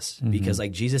Jesus. Because,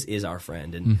 like, Jesus is our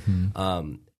friend. And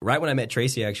right when I met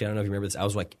Tracy, actually, I don't know if you remember this, I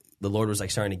was like, the Lord was, like,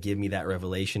 starting to give me that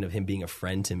revelation of him being a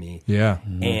friend to me. Yeah.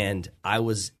 And it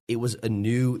was a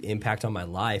new impact on my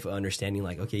life, understanding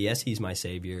like, okay, yes, he's my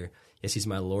savior. Yes, he's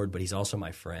my Lord, but he's also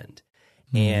my friend.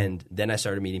 And then I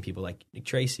started meeting people like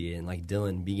Tracy and like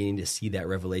Dylan, beginning to see that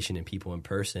revelation in people in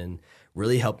person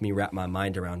really helped me wrap my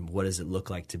mind around what does it look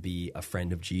like to be a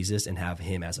friend of Jesus and have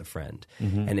him as a friend.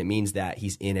 And it means that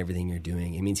he's in everything you're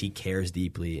doing. It means he cares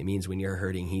deeply. It means when you're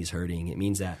hurting, he's hurting. It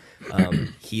means that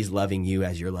he's loving you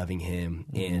as you're loving him,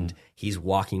 and he's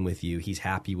walking with you. He's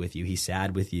happy with you. He's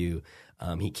sad with you.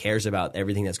 He cares about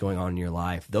everything that's going on in your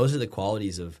life. Those are the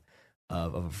qualities of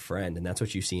of a friend. And that's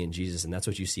what you see in Jesus. And that's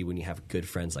what you see when you have good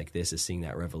friends like this, is seeing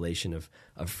that revelation of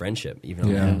friendship, even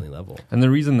on a family level. And the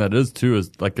reason that is too is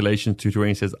like Galatians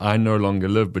 2:20 says, I no longer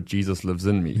live, but Jesus lives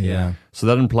in me. Yeah. So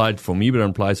that implied for me, but it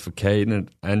implies for Caden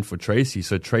and for Tracy.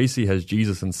 So Tracy has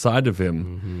Jesus inside of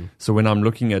him. So when I'm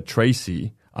looking at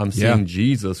Tracy, I'm seeing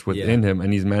Jesus within him,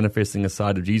 and he's manifesting a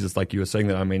side of Jesus, like you were saying,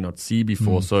 that I may not see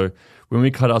before. So when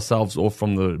we cut ourselves off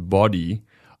from the body,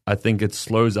 I think it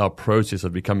slows our process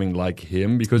of becoming like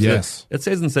him, because it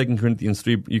says in 2 Corinthians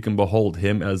 3, you can behold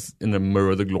him as in a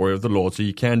mirror the glory of the Lord. So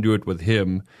you can do it with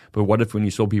him, but what if when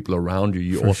you saw people around you,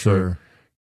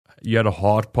 you had a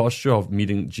heart posture of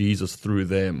meeting Jesus through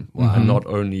them, and not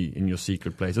only in your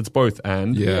secret place? It's both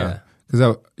and.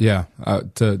 Because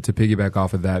to piggyback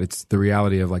off of that, it's the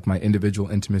reality of like my individual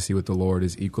intimacy with the Lord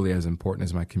is equally as important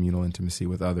as my communal intimacy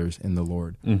with others in the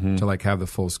Lord, to like have the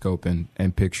full scope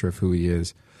and picture of who he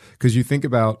is. Because you think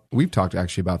about, we've talked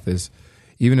actually about this,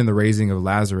 even in the raising of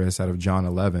Lazarus out of John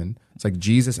 11, it's like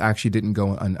Jesus actually didn't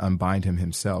go and unbind him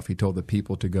himself. He told the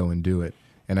people to go and do it.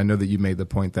 And I know that you made the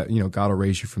point that, God will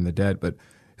raise you from the dead, but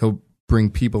he'll bring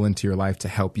people into your life to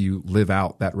help you live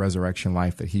out that resurrection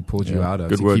life that he pulled you out of,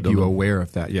 to keep you aware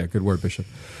of that. Yeah, good word, Bishop.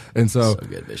 And so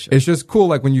good, Bishop. It's just cool.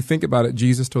 Like when you think about it,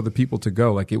 Jesus told the people to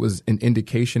go. Like it was an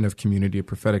indication of community, a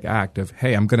prophetic act of,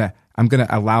 hey, I'm gonna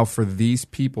allow for these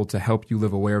people to help you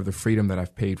live aware of the freedom that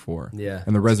I've paid for,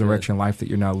 and the resurrection life that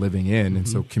you're now living in. And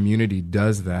so community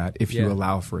does that if you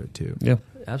allow for it to. Yeah,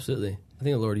 absolutely. I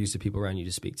think the Lord used the people around you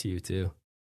to speak to you too.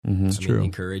 It's true.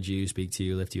 Encourage you, speak to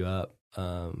you, lift you up.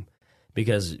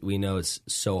 Because we know it's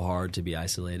so hard to be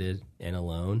isolated and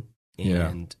alone.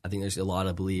 And I think there's a lot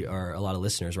of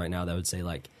listeners right now that would say,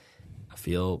 like, I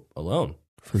feel alone.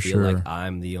 I feel like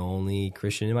I'm the only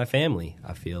Christian in my family.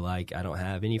 I feel like I don't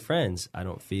have any friends. I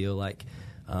don't feel like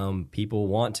people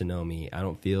want to know me. I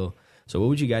don't feel... So what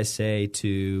would you guys say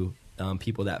to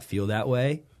people that feel that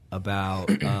way about,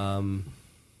 I don't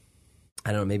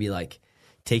know, maybe like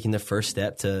taking the first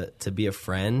step to be a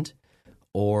friend,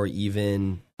 or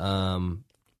even...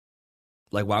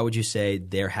 like, why would you say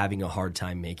they're having a hard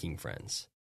time making friends?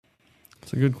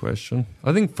 It's a good question.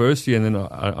 I think firstly, and then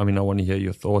I want to hear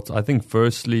your thoughts. I think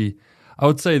firstly, I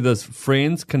would say this: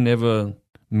 friends can never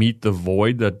meet the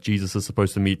void that Jesus is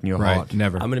supposed to meet in your heart.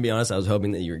 Never. I'm going to be honest. I was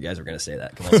hoping that you guys were going to say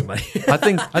that. Come on, somebody. I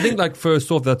think like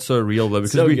first off, that's so real though,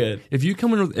 because good. If you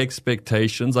come in with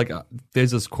expectations, like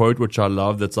there's this quote which I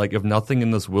love that's like, if nothing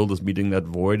in this world is meeting that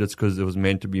void, it's because it was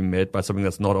meant to be met by something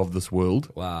that's not of this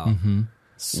world. Wow.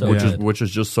 Which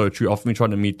is just so true. Often we try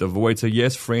to meet the void. So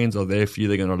yes, friends are there for you.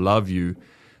 They're going to love you.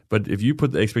 But if you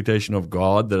put the expectation of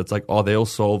God that it's like, oh, they'll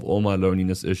solve all my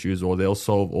loneliness issues, or they'll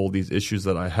solve all these issues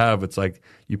that I have, it's like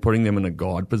you're putting them in a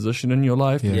God position in your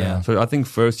life. Yeah. So I think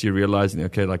first you're realizing,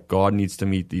 okay, like God needs to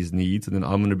meet these needs, and then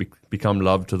I'm going to become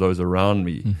love to those around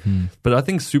me. But I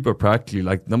think super practically,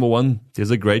 like number one,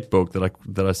 there's a great book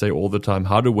that I say all the time,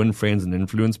 How to Win Friends and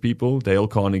Influence People, Dale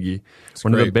Carnegie.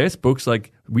 One of the best books.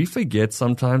 Like we forget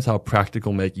sometimes how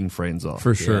practical making friends are.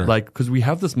 For sure. Like, because we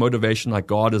have this motivation, like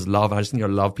God is love. I just need to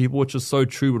love people, which is so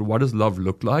true. But what does love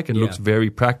look like? It looks very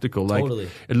practical. Like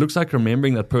it looks like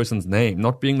remembering that person's name,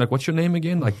 not being like, what's your name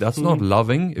again? Like that's not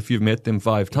loving if you've met them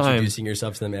 5 times. Introducing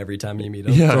yourself to them every time you meet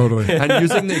them. Yeah, totally. And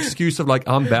using the excuse of like,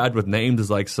 I'm bad with names is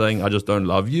like saying, I just don't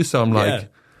love you. So I'm like,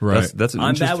 that's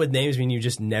I'm bad with names when you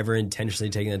just never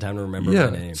intentionally taking the time to remember my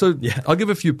name. So I'll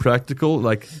give a few practical,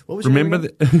 like remember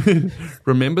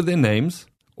their names.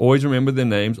 Always remember their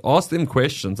names. Ask them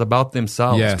questions about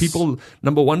themselves. Yes. People,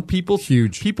 number one,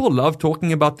 Huge. People love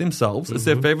talking about themselves. It's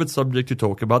their favorite subject to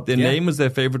talk about. Their name is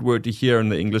their favorite word to hear in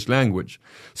the English language.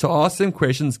 So ask them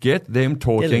questions. Get them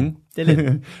talking.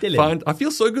 Dylan. I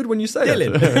feel so good when you say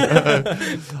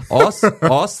it.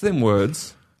 Ask them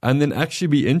words. And then actually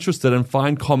be interested and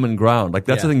find common ground. Like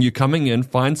that's the thing. You're coming in,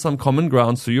 find some common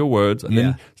ground through your words, and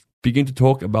then begin to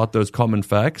talk about those common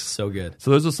facts. So good. So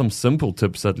those are some simple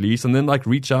tips at least. And then like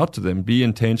reach out to them, be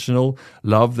intentional,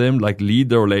 love them, like lead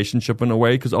the relationship in a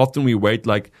way. Because often we wait,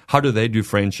 like, how do they do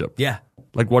friendship? Yeah.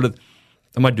 Like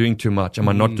am I doing too much? Am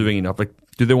I not doing enough? Like,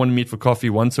 do they want to meet for coffee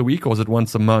once a week, or is it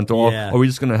once a month? Or are we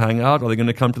just going to hang out? Are they going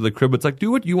to come to the crib? It's like, do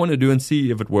what you want to do and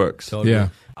see if it works. Totally. Yeah.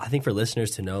 I think for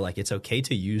listeners to know, like, it's okay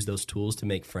to use those tools to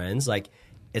make friends. Like,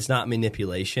 it's not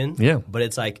manipulation. Yeah. But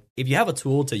it's like, if you have a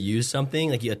tool to use something,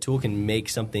 like a tool can make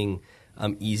something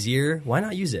easier, why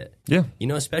not use it? Yeah. You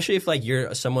know, especially if like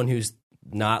you're someone who's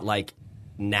not like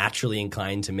naturally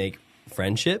inclined to make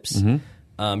friendships,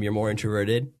 you're more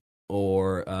introverted,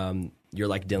 or you're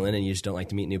like Dylan and you just don't like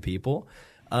to meet new people.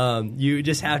 You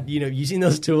just have, using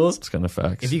those tools. It's kind of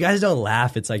facts. If you guys don't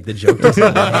laugh, it's like the joke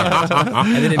doesn't land.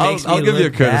 And then it makes I'll me give you a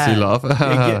look courtesy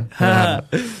bad.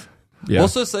 laugh. Yeah.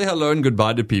 Also, say hello and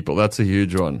goodbye to people. That's a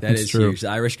huge one. That is huge. The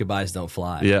Irish goodbyes don't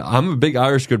fly. Yeah, I'm a big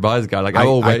Irish goodbyes guy. Like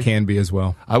I can be as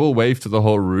well. I will wave to the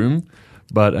whole room,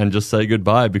 and just say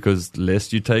goodbye, because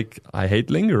lest you take. I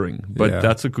hate lingering, but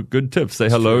that's a good tip. Say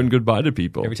hello and goodbye to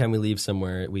people. Every time we leave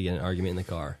somewhere, we get an argument in the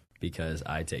car because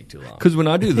I take too long. Because when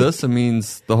I do this, it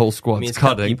means the whole squad's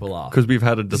cut cutting. people off. Because we've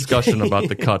had a discussion about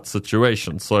the cut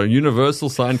situation. So universal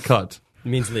sign cut. It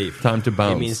means leave. Time to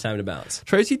bounce. It means time to bounce.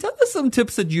 Tracy, tell us some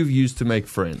tips that you've used to make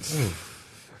friends.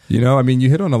 You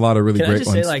hit on a lot of really Can great I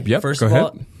just ones. say, first of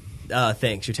all,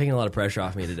 thanks. You're taking a lot of pressure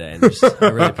off me today. And I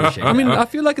really appreciate it. I mean, I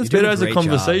feel like it's better as a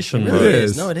conversation. It bro. really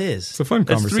is. No, it is. It's a fun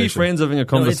conversation. It's three friends having a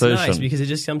conversation. No, it's nice because it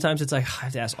just sometimes it's like I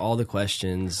have to ask all the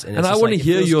questions, and I want to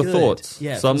hear your thoughts.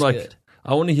 Yeah, so I'm like, good.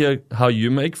 I want to hear how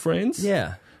you make friends.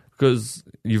 Yeah, because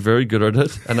you're very good at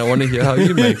it, and I want to hear how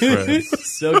you make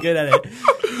friends. So good at it.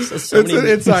 It's an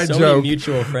inside joke. Many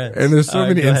mutual friends. And there's so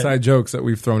many inside jokes that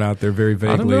we've thrown out there very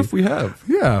vaguely. I don't know if we have.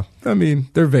 Yeah. I mean,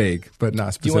 they're vague, but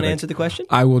not specific. Do you want to answer the question?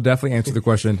 I will definitely answer the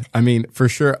question. I mean, for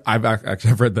sure, I've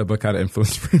read the book, How to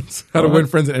Influence Friends, How to Win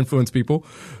Friends and Influence People.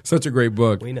 Such a great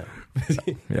book. We know.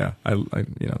 Yeah. I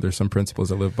there's some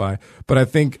principles I live by. But I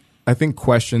think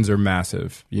questions are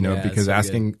massive, because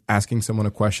asking someone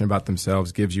a question about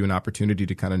themselves gives you an opportunity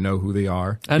to kind of know who they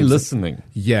are. And listening.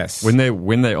 Yes. When they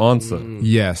answer.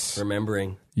 Yes.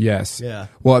 Remembering. Yes. Yeah.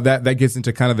 Well, that gets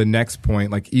into kind of the next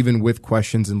point. Like, even with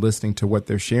questions and listening to what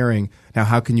they're sharing, now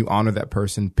how can you honor that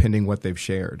person pending what they've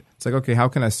shared? It's like, okay, how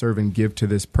can I serve and give to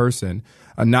this person?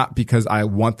 Not because I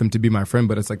want them to be my friend,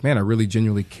 but it's like, man, I really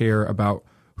genuinely care about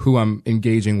who I'm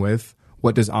engaging with.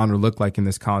 What does honor look like in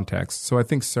this context? So I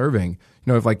think serving,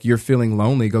 if like you're feeling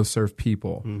lonely, go serve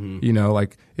people.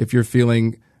 Like if you're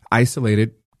feeling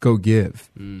isolated, go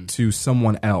give to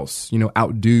someone else.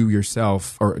 Outdo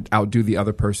yourself or outdo the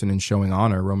other person in showing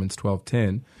honor. Romans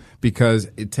 12:10, because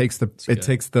it takes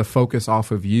the focus off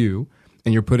of you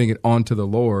and you're putting it onto the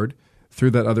Lord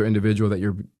through that other individual that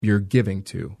you're giving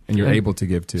to and you're able to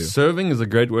give to. Serving is a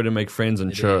great way to make friends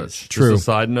in church. True. Just a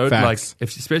side note, Facts.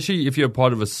 especially if you're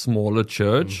part of a smaller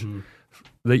church,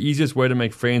 the easiest way to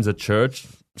make friends at church,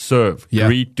 serve,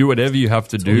 greet, do whatever you have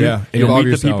to do. Yeah. You'll Involve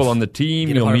meet yourself. the people on the team.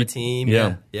 Get a You'll part meet of a team.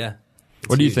 Yeah. Yeah.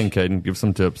 What do you think, Caden? Give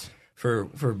some tips. For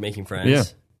making friends? Yeah.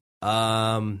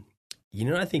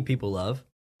 What I think people love?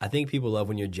 I think people love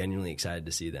when you're genuinely excited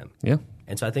to see them. Yeah.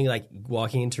 And so I think like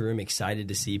walking into a room excited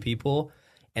to see people,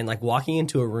 and like walking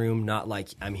into a room not like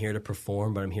I'm here to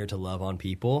perform, but I'm here to love on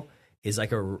people is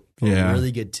like a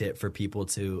really good tip for people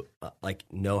to like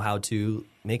know how to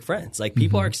make friends. Like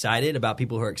people are excited about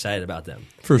people who are excited about them.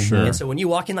 For sure. And so when you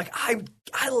walk in like, I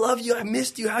love you, I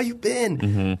missed you, how you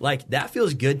been? Like that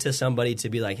feels good to somebody to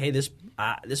be like, hey, this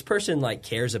person like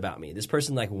cares about me. This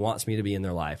person like wants me to be in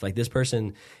their life. Like this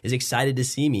person is excited to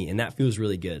see me, and that feels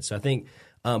really good. So I think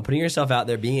putting yourself out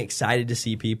there, being excited to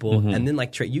see people, and then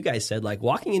like you guys said, like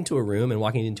walking into a room and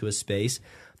walking into a space,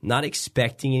 not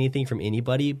expecting anything from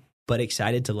anybody, but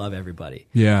excited to love everybody.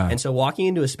 Yeah. And so walking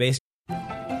into a space.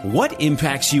 What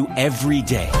impacts you every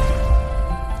day?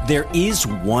 There is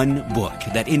one book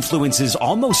that influences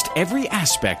almost every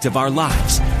aspect of our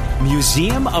lives.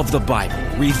 Museum of the Bible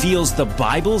reveals the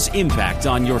Bible's impact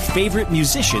on your favorite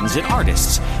musicians and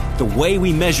artists, the way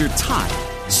we measure time,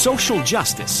 social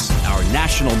justice, our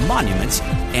national monuments,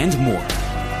 and more.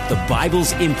 The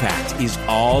Bible's impact is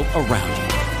all around you.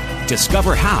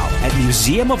 Discover how at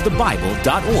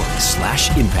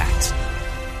museumofthebible.org/impact.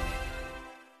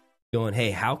 Going,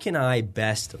 hey, how can I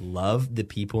best love the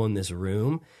people in this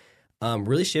room?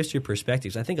 Really shifts your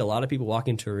perspectives. I think a lot of people walk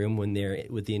into a room when they're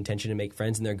with the intention to make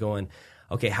friends, and they're going,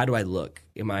 okay, how do I look?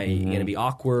 Am I going to be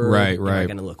awkward? Right. Am I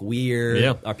going to look weird?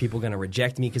 Yeah. Are people going to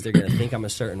reject me because they're going to think I'm a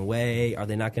certain way? Are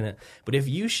they not going to? But if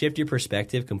you shift your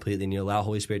perspective completely and you allow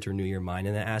Holy Spirit to renew your mind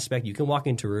in that aspect, you can walk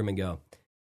into a room and go,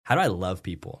 how do I love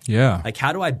people? Yeah. Like,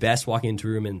 how do I best walk into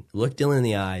a room and look Dylan in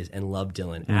the eyes and love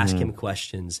Dylan, ask him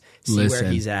questions, see where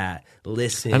he's at,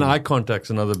 listen. And eye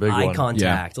contact's another big one. Eye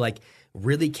contact, like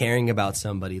really caring about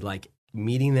somebody, like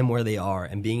meeting them where they are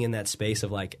and being in that space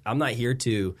of like, I'm not here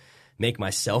to make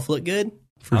myself look good.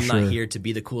 I'm not here to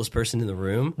be the coolest person in the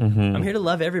room. I'm here to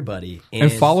love everybody.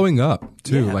 And following up,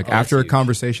 too. Yeah, like, that's after a huge.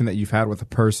 conversation that you've had with a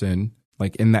person,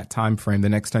 like in that time frame, the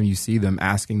next time you see them,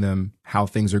 asking them how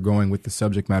things are going with the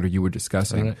subject matter you were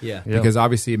discussing. Right. Yeah. Because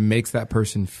obviously it makes that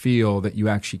person feel that you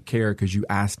actually care because you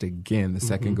asked again the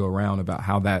second go around about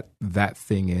how that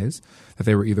thing is that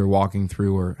they were either walking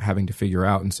through or having to figure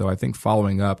out. And so I think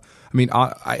following up, I mean,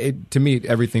 to me,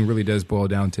 everything really does boil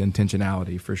down to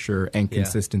intentionality for sure, and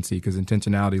consistency, because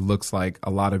intentionality looks like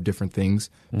a lot of different things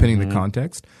depending the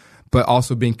context. But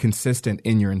also being consistent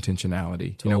in your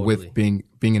intentionality, you know, with being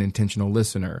an intentional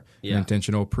listener, an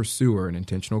intentional pursuer, an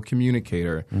intentional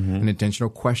communicator, an intentional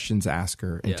questions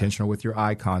asker, intentional with your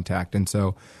eye contact. And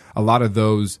so a lot of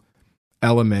those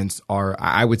elements are,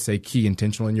 I would say, key.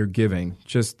 Intentional in your giving.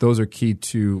 Just those are key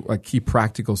to key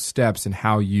practical steps in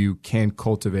how you can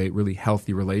cultivate really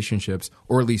healthy relationships,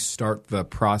 or at least start the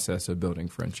process of building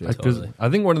friendships. Totally. I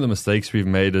think one of the mistakes we've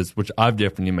made is, which I've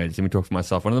definitely made, let me talk for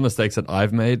myself. One of the mistakes that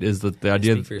I've made is that the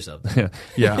idea Speak for yourself.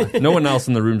 no one else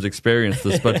in the room's experienced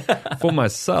this, but for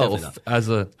myself as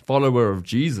a follower of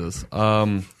Jesus,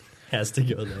 Has to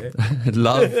go there.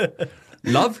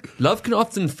 Love can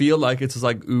often feel like it's just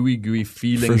like ooey gooey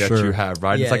feeling For that sure. you have,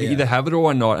 right? It's like you either have it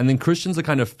or not. And then Christians are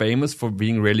kind of famous for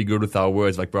being really good with our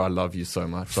words, like, bro, I love you so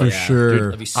much. For Like, sure.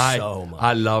 dude, Love you so much.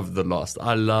 I love the lost.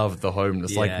 I love the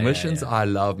homeless. Like missions, I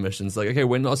love missions. Like, okay,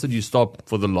 when last did you stop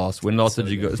for the lost? When last did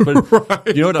you go? But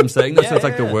you know what I'm saying? So it's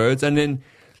like the words. And then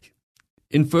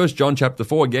in 1 John chapter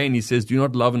 4, again, he says, do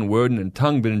not love in word and in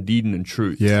tongue, but in deed and in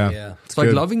truth. Yeah. It's like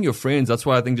Good. loving your friends. That's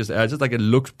why I think just like it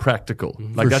looks practical.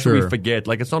 Like For that's what we sure. forget.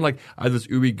 Like it's not like I have this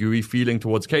ooey gooey feeling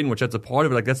towards Caden, which that's a part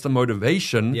of it. Like that's the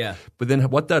motivation. Yeah. But then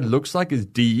what that looks like is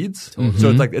deeds. So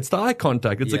it's like it's the eye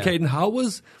contact. It's like, Yeah. Caden, how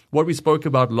was what we spoke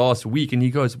about last week? And he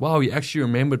goes, wow, he actually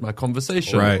remembered my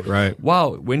conversation. Right.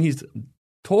 Wow, when he's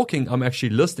talking, I'm actually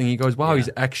listening. He goes, wow, he's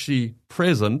actually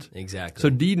present. Exactly.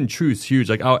 So deed and truth is huge.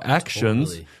 Like our actions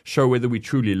Totally. show whether we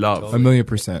truly love.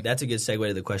 1,000,000%. That's a good segue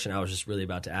to the question I was just really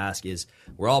about to ask is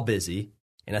we're all busy.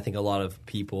 And I think a lot of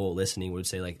people listening would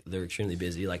say like they're extremely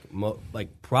busy. Like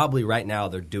probably right now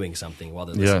they're doing something while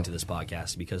they're listening to this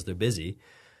podcast because they're busy.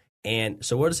 And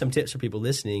so what are some tips for people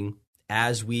listening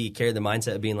as we carry the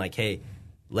mindset of being like, hey,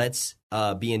 let's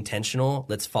be intentional.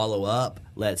 Let's follow up.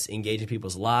 Let's engage in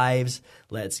people's lives.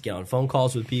 Let's get on phone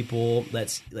calls with people.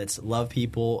 Let's love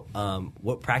people.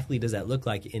 What practically does that look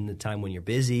like in the time when you're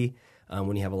busy,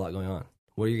 when you have a lot going on?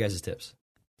 What are your guys' tips?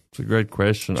 It's a great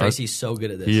question. Tracy's so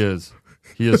good at this.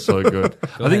 He is so good.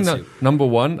 I think ahead, Sue. number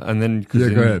one, and then, go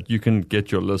ahead. you can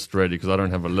get your list ready because I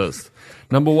don't have a list.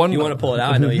 Number one, You want to pull it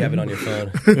out? I know you have it on your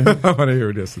phone. I want to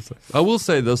hear this. I will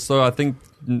say this. So I think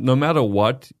no matter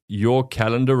what, your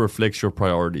calendar reflects your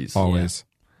priorities. Always.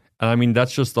 And I mean,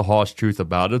 that's just the harsh truth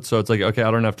about it. So it's like, okay, I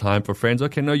don't have time for friends.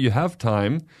 Okay, no, you have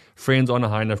time. Friends aren't a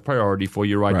high enough priority for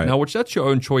you right now, which that's your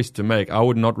own choice to make. I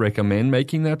would not recommend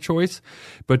making that choice.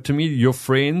 But to me, your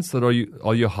friends that are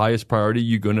your highest priority,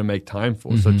 you're going to make time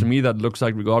for. So to me, that looks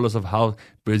like regardless of how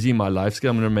busy my life's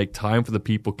getting, I'm going to make time for the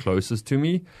people closest to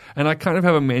me. And I kind of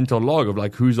have a mental log of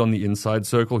like who's on the inside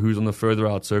circle, who's on the further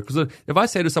out circle. So if I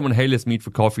say to someone, hey, let's meet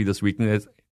for coffee this week,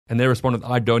 and they respond with,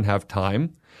 I don't have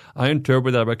time, I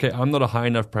interpret that, okay, I'm not a high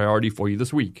enough priority for you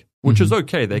this week, which is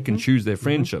okay. They can choose their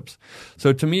friendships.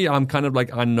 So to me, I'm kind of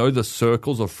like, I know the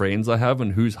circles of friends I have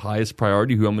and who's highest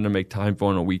priority, who I'm going to make time for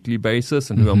on a weekly basis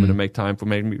and who I'm going to make time for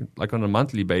maybe like on a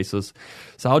monthly basis.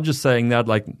 So I was just saying that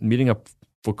like meeting up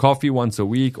for coffee once a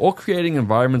week or creating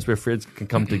environments where friends can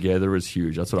come together is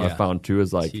huge. That's what I found too,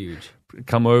 is like, Huge.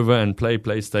 come over and play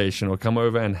PlayStation or come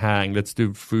over and hang. Let's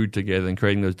do food together and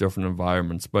creating those different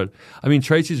environments. But I mean,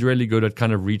 Tracy's really good at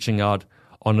kind of reaching out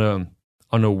on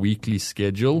a weekly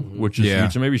schedule, which is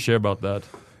huge. So maybe share about that.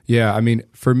 Yeah, I mean,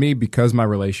 for me, because my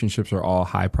relationships are all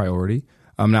high priority,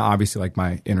 now obviously like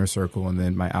my inner circle and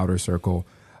then my outer circle,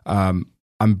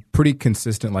 I'm pretty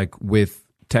consistent like with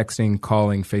texting,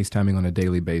 calling, FaceTiming on a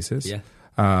daily basis. Yeah.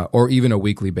 Or even a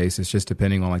weekly basis, just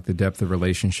depending on like the depth of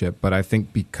relationship. But I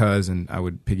think because, and I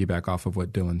would piggyback off of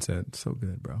what Dylan said, so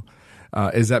good, bro,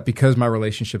 is that because my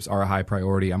relationships are a high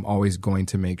priority, I'm always going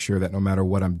to make sure that no matter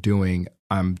what I'm doing,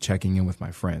 I'm checking in with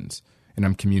my friends and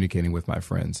I'm communicating with my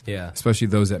friends, especially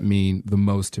those that mean the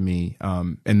most to me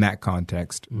in that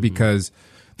context, because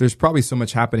there's probably so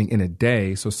much happening in a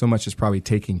day, so much is probably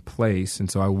taking place, and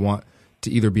so I want to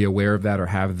either be aware of that or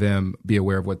have them be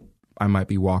aware of what I might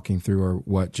be walking through or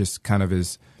what just kind of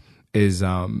is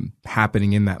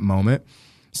happening in that moment.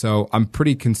 So I'm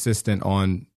pretty consistent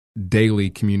on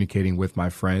daily communicating with my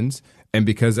friends. And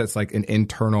because that's like an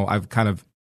internal,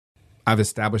 I've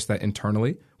established that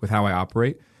internally with how I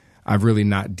operate. I've really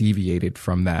not deviated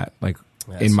from that. Like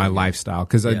in my lifestyle,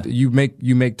 because you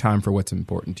make time for what's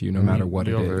important to you, no matter what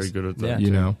it is. You're very good at that. Yeah.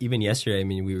 You know, even yesterday, I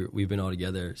mean, we've been all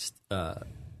together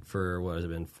for what has it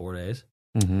been, 4 days?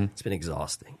 Mm-hmm. It's been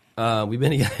exhausting. We've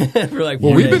been together for like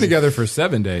 4 days. we've been together for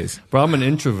 7 days. But I'm an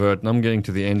introvert, and I'm getting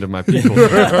to the end of my people.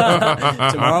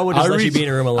 Tomorrow we'll just let you be in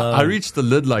a room alone. I reached the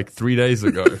lid like 3 days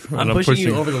ago. I'm pushing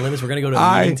you over the limits. We're going to go to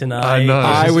a meeting tonight. I know.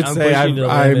 I would say pushing you to the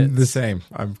I'm limits. the same.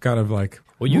 I'm kind of like,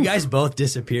 Well, you guys both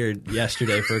disappeared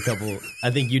yesterday for a couple. I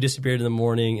think you disappeared in the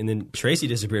morning, and then Tracy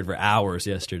disappeared for hours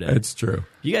yesterday. it's true.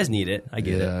 You guys need it. I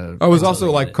get it. I was I also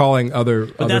totally like get it. calling other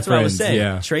But that's friends. what I was saying.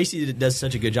 Yeah. Tracy does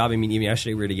such a good job. I mean, even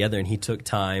yesterday we were together, and he took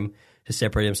time to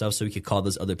separate himself so he could call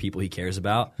those other people he cares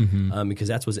about, because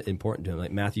that's what's important to him.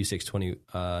 Like Matthew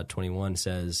 6:21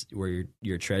 says, "Where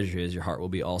your treasure is, your heart will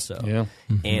be also." Yeah.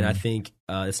 And I think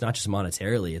it's not just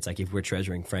monetarily. It's like if we're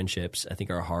treasuring friendships, I think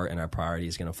our heart and our priority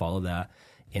is going to follow that,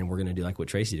 and we're going to do like what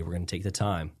Tracy did. We're going to take the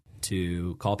time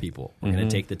to call people. We're going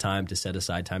to take the time to set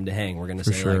aside time to hang. We're going to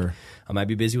say, like, I might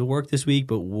be busy with work this week,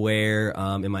 but where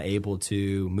am I able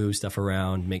to move stuff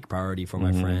around, make priority for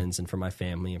my friends and for my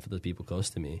family and for the people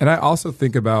close to me? And I also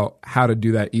think about how to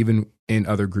do that even in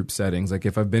other group settings. Like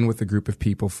if I've been with a group of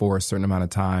people for a certain amount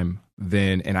of time,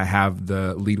 and I have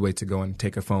the leadway to go and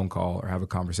take a phone call or have a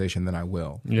conversation, then I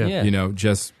will. Yeah. You know,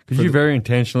 just Because you're very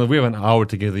intentional. If we have an hour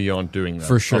together, you aren't doing that.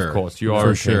 For sure. Of course. You are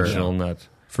For sure. intentional in that.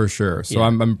 For sure. So Yeah.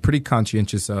 I'm pretty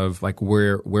conscientious of like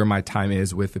where my time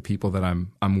is with the people that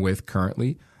I'm with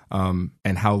currently, and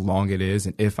how long it is,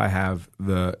 and if I have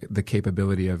the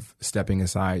capability of stepping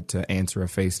aside to answer a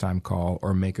FaceTime call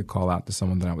or make a call out to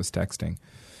someone that I was texting,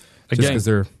 just Again- because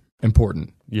they're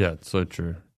important. Yeah, it's so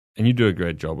true. And you do a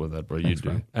great job with that, bro. Thanks, you do.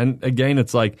 bro. And again,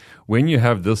 it's like when you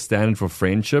have this standard for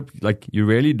friendship, like you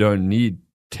really don't need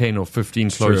 10 or 15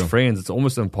 close true. friends. It's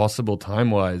almost impossible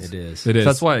time-wise. It is. It is. So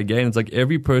that's why, again, it's like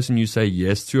every person you say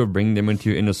yes to or bring them into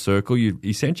your inner circle, you're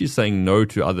essentially saying no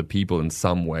to other people in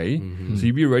some way. So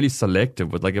you be really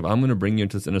selective with, like, if I'm going to bring you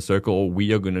into this inner circle or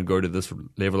we are going to go to this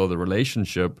level of the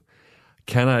relationship,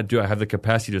 do I have the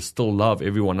capacity to still love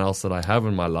everyone else that I have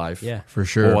in my life? Yeah, For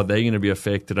sure. Or are they going to be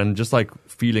affected? And just like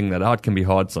feeling that out can be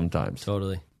hard sometimes.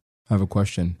 totally. I have a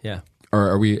question. Yeah.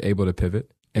 Are we able to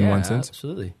pivot in one sense?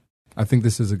 Absolutely. I think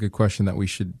this is a good question that we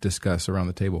should discuss around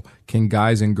the table. Can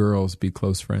guys and girls be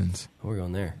close friends? We're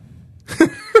going there.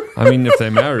 I mean, if they're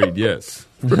married, yes.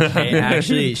 Hey,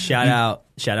 actually, shout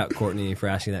out Courtney for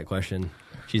asking that question.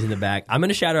 She's in the back. I'm going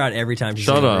to shout her out every time she's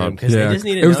Shout in the out. room because they just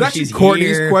need to It was know actually she's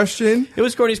Courtney's here. question. It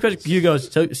was Courtney's question.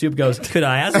 Soup goes, could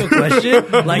I ask a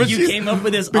question? Like, you came up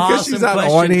with this because awesome she's not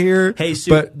question. on here. Hey,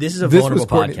 Soup, but this is a this vulnerable was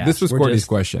Courtney- podcast. This was We're Courtney's just-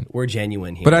 question. We're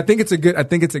genuine here. But I think it's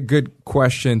a good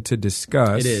question to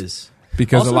discuss. it is.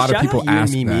 Because Also, a lot of shout people out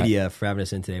ask You and Me that. Media for having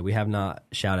us in today. We have not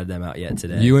shouted them out yet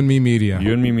today. You and Me Media.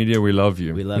 You and Me Media, we love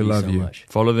you. we love we you love so you. much.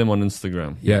 Follow them on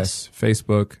Instagram. Yes.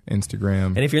 Facebook,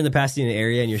 Instagram. And if you're in the Pasadena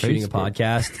area and you're shooting a Facebook.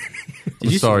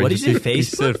 podcast, Sorry, what did you say? he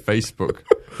Facebook? said Facebook.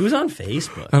 Who's on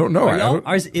Facebook? I don't know. Are I y'all-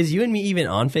 don't- is you and me even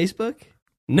on Facebook?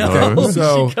 No.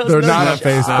 So She goes, they're no, not no. on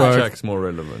Facebook. Snapchat's more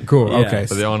relevant. Cool. Yeah. Okay.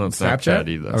 But they aren't on Snapchat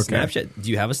either. Okay. Snapchat. Do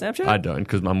you have a Snapchat? I don't,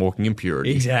 because I'm walking in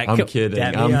purity. Exactly. I'm kidding.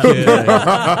 Dab me I'm up.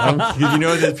 kidding. You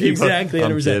know the people. Exactly.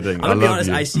 I'm 100%. kidding. I'm gonna be love honest.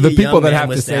 you. I see The a people young that man have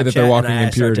with to say that Snapchat they're walking and in I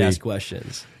start to purity. ask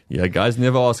questions. Yeah, guys,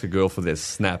 never ask a girl for their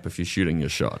snap if you're shooting your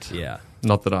shot. Yeah.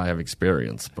 Not that I have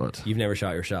experience, but You've never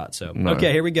shot your shot, so No.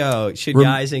 okay. Here we go. Should We're,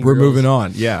 guys and we're girls moving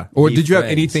on. Yeah. Or be did you have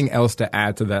friends? anything else to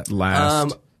add to that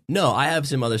last? No, I have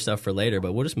some other stuff for later,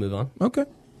 but we'll just move on. Okay.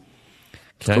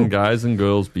 can guys and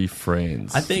girls be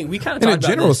friends? I think we kind of In a talked about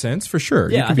general this. sense, for sure.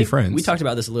 Yeah, you can I be think friends. We talked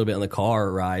about this a little bit on the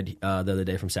car ride the other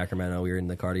day from Sacramento. We were in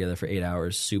the car together for 8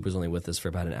 hours. Soup was only with us for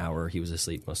about an hour. He was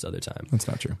asleep most of the time. That's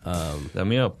not true. Let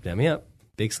me up. Damn me up.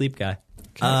 Big sleep guy.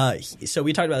 So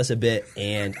we talked about this a bit,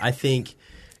 and I think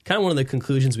kind of one of the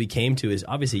conclusions we came to is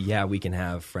obviously, yeah, we can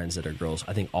have friends that are girls.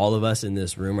 I think all of us in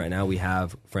this room right now, we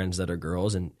have friends that are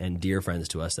girls and dear friends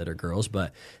to us that are girls,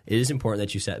 but it is important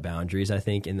that you set boundaries, I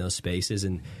think, in those spaces.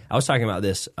 And I was talking about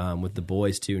this with the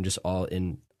boys too, and just all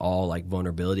like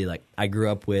vulnerability. Like I grew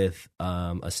up with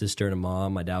a sister and a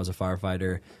mom. My dad was a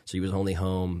firefighter, so he was only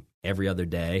home every other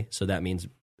day. So that means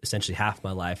essentially half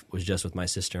my life was just with my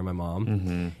sister and my mom.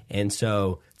 Mm-hmm. And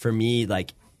so for me,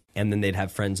 like, and then they'd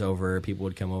have friends over, people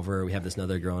would come over. We have this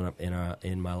other growing up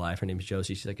in my life. Her name is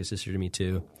Josie. She's like a sister to me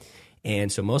too.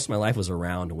 And so most of my life was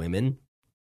around women.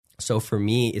 So for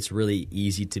me, it's really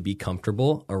easy to be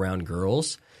comfortable around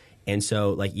girls. And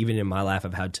so like even in my life,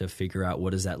 I've had to figure out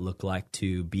what does that look like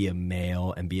to be a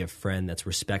male and be a friend that's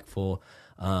respectful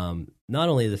not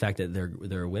only the fact that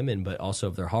they're women, but also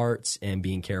of their hearts and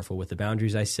being careful with the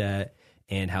boundaries I set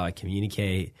and how I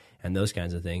communicate and those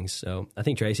kinds of things. So I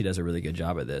think Tracy does a really good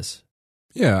job at this.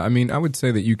 Yeah, I mean, I would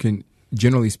say that you can,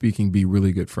 generally speaking, be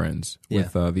really good friends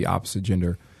with the opposite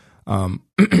gender.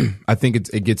 I think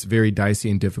it gets very dicey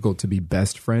and difficult to be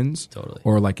best friends,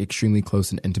 or like extremely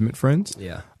close and intimate friends.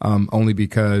 Yeah. Only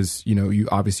because you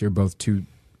obviously are both two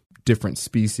different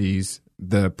species.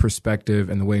 The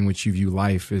perspective and the way in which you view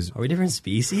life is... Are we different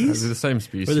species? We're the same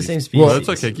species. We're the same species. Well, that's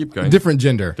okay. Keep going. Different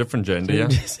gender. Different gender, yeah.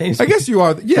 Same I guess you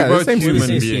are. Yeah, We're the same human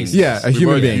species. beings. Yeah, a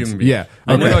human being. Yeah.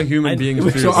 Women Okay. are human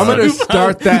beings. So I'm going to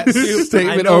start that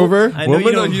statement over. I know Women you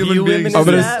are don't human view women beings. as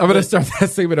I'm that, going to but start that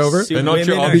statement over. They're not your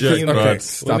women are object, human. Okay, but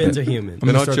stop Women's it. are human. I'm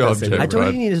gonna not start your that object. statement I told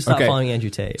over. you you need to stop Okay. following Andrew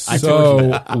Tate. I told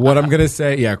you So that. what I'm going to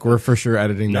say, yeah, we're for sure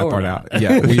editing that No, part we're out. not.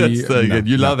 Yeah, That's so no, good.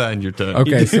 You no. love Andrew Tate.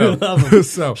 Okay, You do love him.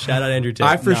 so Shout out Andrew Tate.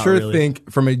 I for Not sure really.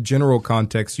 think from a general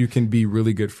context, you can be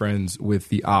really good friends with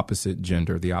the opposite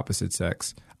gender, the opposite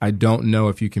sex. I don't know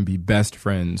if you can be best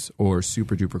friends or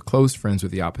super duper close friends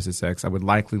with the opposite sex. I would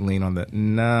likely lean on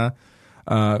the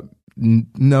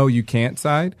no, you can't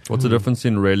side. What's the difference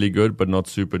in really good but not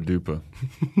super duper?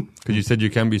 Because you said you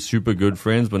can be super good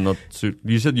friends, but not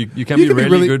you said you can be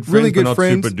really good friends, but not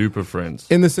super duper friends.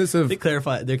 In the sense of They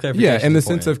clarify. Their yeah, clarification. in the is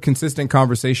sense important. of consistent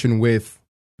conversation with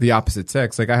the opposite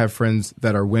sex. Like I have friends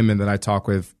that are women that I talk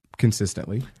with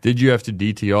consistently. Did you have to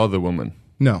DTR the woman?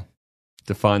 No,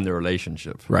 Define the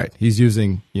relationship. right. He's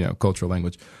using cultural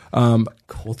language.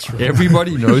 culture.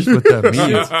 Everybody knows what that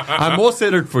means. I more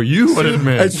said it for you what it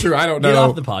meant. That's true. I don't Get know.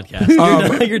 off the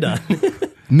podcast. You're done.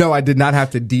 No, I did not have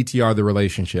to DTR the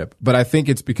relationship, but I think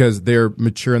it's because they're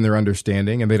mature in their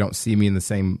understanding and they don't see me in the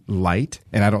same light,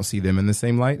 and I don't see them in the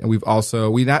same light. And we've also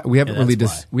we haven't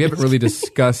really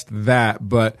discussed that,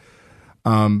 but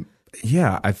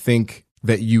I think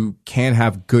that you can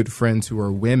have good friends who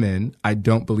are women. I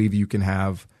don't believe you can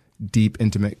have deep,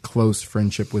 intimate, close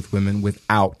friendship with women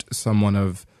without someone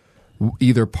of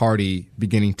either party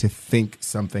beginning to think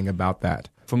something about that.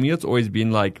 For me, it's always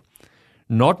been like,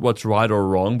 not what's right or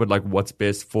wrong, but like what's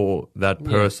best for that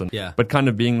person. Yeah. But kind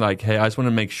of being like, hey, I just want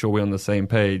to make sure we're on the same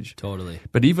page. Totally.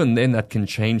 But even then, that can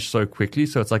change so quickly.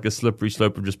 So it's like a slippery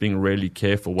slope of just being really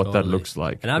careful what that looks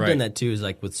like. And I've Right. done that too, is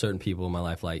like with certain people in my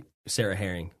life, like Sarah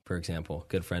Herring, for example,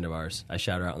 good friend of ours. I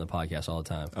shout her out on the podcast all the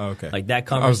time. Oh, okay. Like that I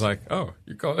conversation. was like, oh,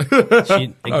 you call it. that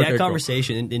Okay, cool.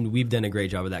 conversation, and we've done a great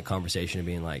job of that conversation of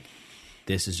being like,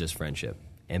 this is just friendship,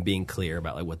 and being clear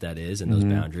about like what that is and those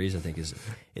boundaries. I think is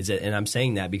it. And I'm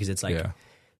saying that because it's like Yeah.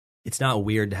 it's not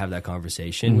weird to have that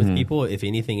conversation with people. If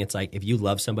anything, it's like if you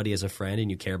love somebody as a friend and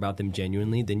you care about them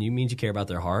genuinely, then you means you care about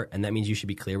their heart, and that means you should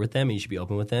be clear with them and you should be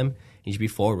open with them and you should be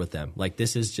forward with them. Like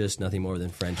this is just nothing more than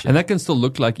friendship. And that can still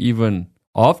look like even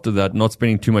after that, not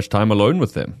spending too much time alone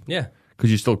with them. yeah. Because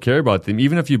you still care about them.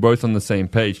 Even if you're both on the same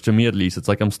page, to me at least, it's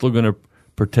like I'm still going to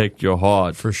protect your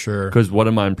heart. For sure. Because what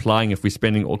am I implying if we're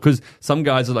spending all... Because some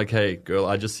guys are like, hey, girl,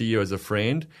 I just see you as a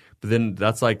friend. But then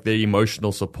that's like their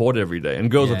emotional support every day. And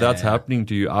girls, if that's happening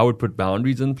to you, I would put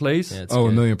boundaries in place. Yeah, it's Oh,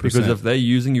 good. 1,000,000%. Because if they're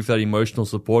using you for that emotional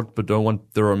support but don't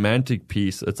want the romantic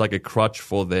piece, it's like a crutch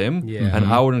for them. Yeah. And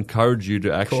I would encourage you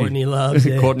to actually... Courtney loves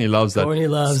it. Courtney loves that. Courtney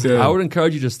loves it. I would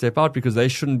encourage you to step out because they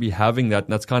shouldn't be having that,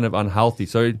 and that's kind of unhealthy.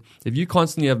 So if you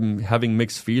constantly having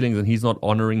mixed feelings and he's not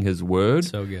honoring his word,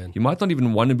 So good. you might not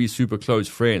even want to be super close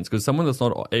friends, because someone that's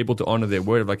not able to honor their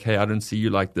word of like, hey, I don't see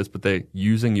you like this, but they're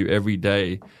using you every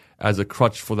day as a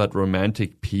crutch for that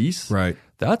romantic piece, Right.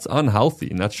 that's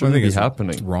unhealthy, and that I shouldn't think be it's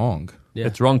happening. wrong. Yeah.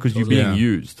 It's wrong because Totally. you're being Yeah.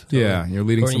 used. Yeah, you're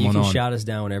leading Courtney, you someone can on. shout us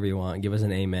down whenever you want. Give us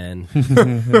an amen.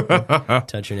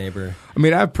 Touch your neighbor. I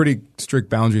mean, I have pretty strict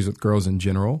boundaries with girls in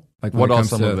general. Like when What it are comes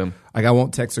some to- of them? Like I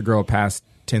won't text a girl past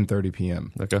 10:30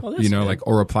 p.m. Okay. Oh, that's You know, good. like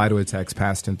or reply to a text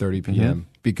past 10:30 p.m.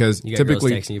 because You got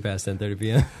typically girls texting you past 10:30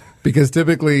 p.m. because Dap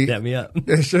me up.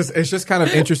 it's just kind of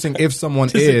interesting if someone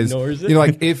Just is ignores it. you know,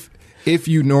 like if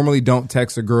you normally don't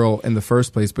text a girl in the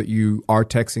first place, but you are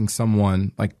texting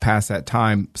someone like past that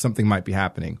time, something might be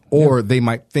happening, or they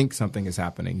might think something is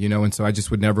happening, you know. And so I just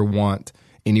would never want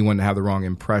anyone to have the wrong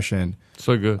impression.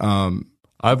 So good.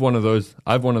 I have one of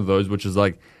those, which is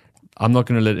like, I'm not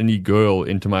going to let any girl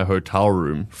into my hotel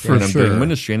room when I'm sure. doing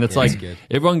ministry. And it's Yeah, like, that's good.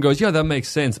 everyone goes, yeah, that makes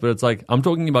sense. But it's like, I'm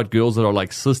talking about girls that are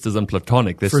like sisters and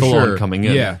platonic. They're For still sure. aren't coming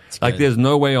in. Yeah. Like, good. there's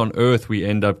no way on earth we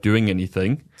end up doing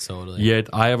anything. Totally. Yet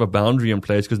I have a boundary in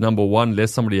place because, number one,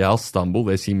 lest somebody else stumble,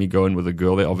 they see me going with a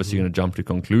girl, they're obviously going to jump to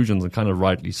conclusions, and kind of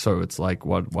rightly so. It's like,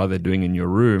 what are they doing in your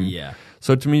room? Yeah.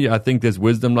 So to me, I think there's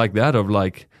wisdom like that of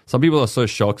like, some people are so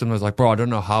shocked and was like, bro, I don't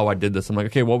know how I did this. I'm like,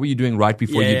 okay, what were you doing right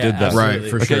before you did that? Absolutely. Right,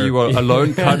 for Okay, sure. you were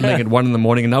alone cuddling at 1 a.m,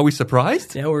 and now we're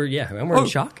surprised? Yeah, we're in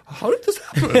shock. How did this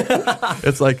happen?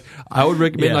 It's like, I would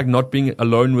recommend like not being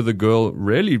alone with a girl,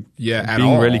 really at being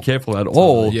all. really careful at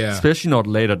all, Yeah. especially not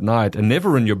late at night, and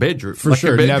never in your bedroom. For like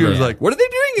sure, your bedroom is never. like, what are they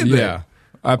doing in there? Yeah,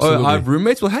 absolutely. Oh, I have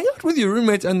roommates. Well, hang out with your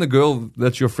roommates and the girl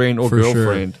that's your friend or For sure.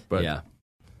 girlfriend. But Yeah.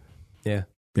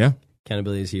 Yeah.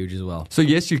 Accountability is huge as well. so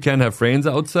yes, you can have friends,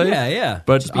 I would say. Yeah.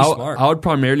 But Just be smart. I would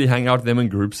primarily hang out with them in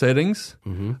group settings,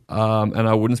 and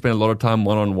I wouldn't spend a lot of time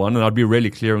one-on-one, and I'd be really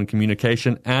clear in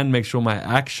communication and make sure my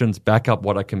actions back up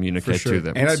what I communicate to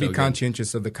them. And I'd be So good.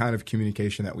 conscientious of the kind of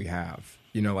communication that we have.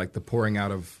 You know, like the pouring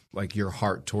out of like your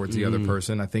heart towards the other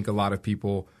person. I think a lot of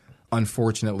people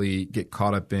unfortunately get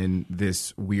caught up in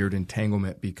this weird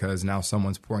entanglement because now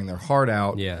someone's pouring their heart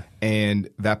out, and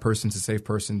that person's a safe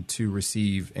person to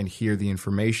receive and hear the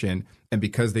information. And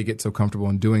because they get so comfortable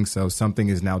in doing so, something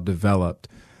is now developed.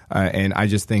 And I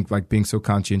just think like being so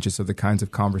conscientious of the kinds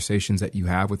of conversations that you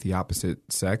have with the opposite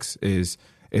sex is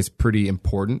pretty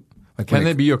important. Like Can when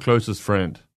they it- be your closest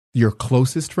friend? your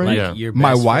closest friend? Like Yeah. your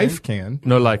My best wife friend? can.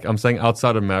 No, like I'm saying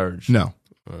outside of marriage. No.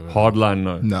 Hardline,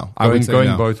 no. No. I would say going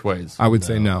no. both ways. I would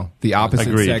say no. The opposite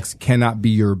Agreed. sex cannot be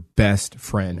your best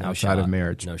friend No outside of shot.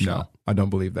 marriage. No shot. I don't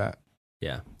believe that.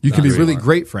 Yeah. You can be That's really smart.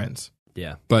 great friends,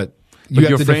 Yeah. but you But have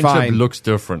your to friendship define looks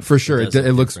different. for sure. It It, does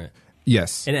look looks different.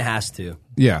 yes, And it has to.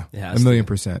 yeah, It has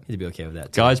 1,000,000%. You need to be okay with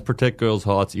that too. Guys protect girls'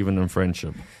 hearts even in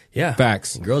friendship. Yeah.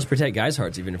 Facts. And girls protect guys'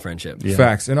 hearts even in friendship.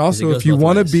 Facts. And also, goes if you both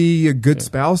want to ways. be a good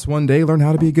spouse one day, learn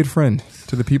how to be a good friend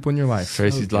to the people in your life.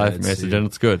 Tracy's good, life message, Steve. and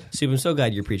it's good. Steve, I'm so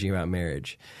glad you're preaching about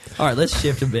marriage. All right, let's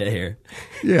shift a bit here.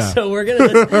 Yeah. So we're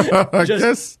gonna I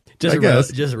just guess. I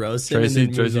guess. just roast him Tracy,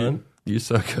 and then move Tracy, on. you're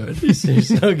so good. You're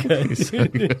so good.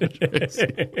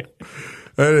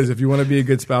 That is, if you want to be a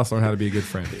good spouse, learn how to be a good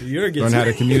friend. You're a good Learn how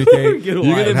to communicate. You're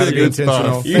You're gonna How be to a be good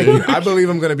intentional. spouse. Thank you. I believe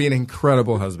I'm going to be an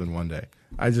incredible husband one day.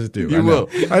 I just do. You I know. will.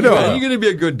 I know. You're going to be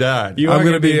a good dad. You are I'm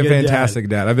going gonna to be a good dad. fantastic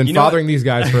dad. I've been You know fathering these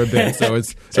guys for a bit, so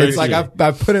it's like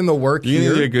I've put in the work You're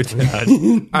here. going to be a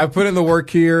good dad. I've put in the work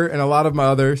here, and a lot of my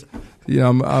others. You know,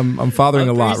 I'm fathering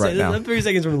a lot right now. I'm 3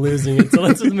 seconds from losing it, so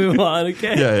let's just move on,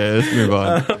 okay? yeah, let's move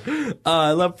on.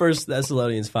 I love 1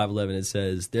 Thessalonians 5:11. It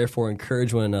says, "Therefore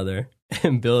encourage one another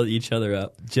and build each other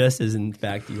up, just as in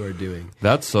fact you are doing."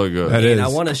 That's so good. That And is. I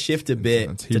want to shift a bit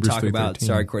That's to Hebrews talk about. 3:13.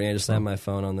 Sorry, Courtney, I just slammed my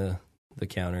phone on the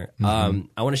counter. Mm-hmm.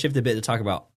 I want to shift a bit to talk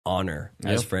about honor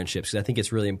as friendships, because I think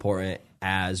it's really important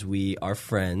as we are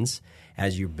friends,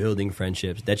 as you're building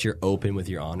friendships, that you're open with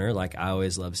your honor. Like I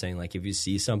always love saying, like if you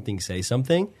see something, say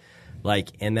something. Like,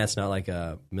 and that's not like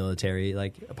a military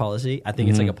like a policy. I think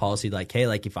it's like a policy like, hey,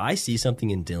 like if I see something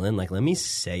in Dylan, like let me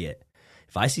say it.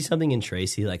 If I see something in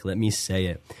Tracy, like let me say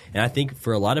it. And I think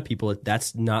for a lot of people,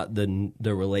 that's not the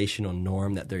relational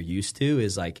norm that they're used to.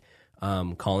 Is like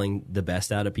calling the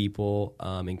best out of people,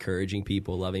 encouraging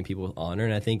people, loving people with honor.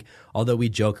 And I think although we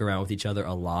joke around with each other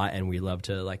a lot and we love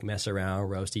to like mess around,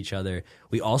 roast each other,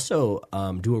 we also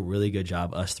do a really good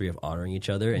job, us three, of honoring each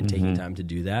other and taking time to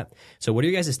do that. So what are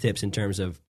your guys' tips in terms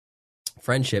of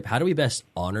friendship? How do we best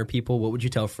honor people? What would you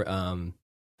tell for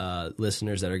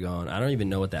listeners that are going, I don't even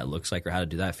know what that looks like or how to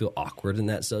do that. I feel awkward in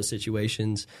those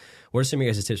situations. What are some of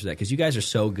your guys' tips for that? Because you guys are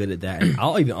so good at that. And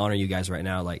I'll even honor you guys right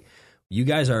now. Like, you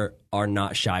guys are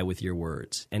not shy with your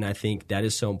words. And I think that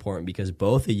is so important because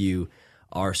both of you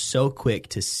are so quick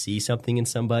to see something in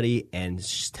somebody and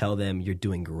just tell them you're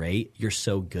doing great. You're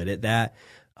so good at that.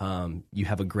 You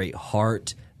have a great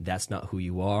heart. That's not who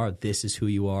you are. This is who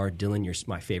you are. Dylan, you're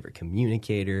my favorite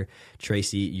communicator.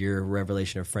 Tracy, your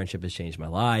revelation of friendship has changed my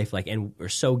life. Like, and we're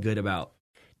so good about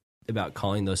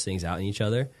calling those things out in each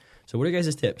other. So what are your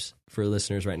guys' tips for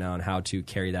listeners right now on how to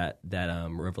carry that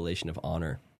revelation of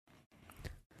honor?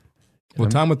 Well,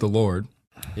 time with the Lord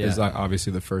Yeah. is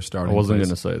obviously the first I starting wasn't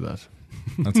place. going to say that.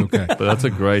 That's okay. But that's a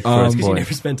great first Because you point.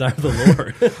 never spend time with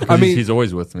the Lord. I mean, he's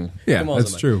always with me. yeah, Come on,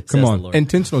 that's somebody. true. Says Come the on. Lord.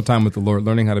 Intentional time with the Lord,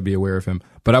 learning how to be aware of him.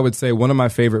 But I would say one of my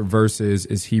favorite verses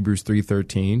is Hebrews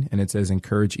 3:13, and it says,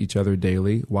 encourage each other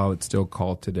daily while it's still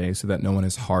called today so that no one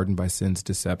is hardened by sin's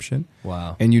deception.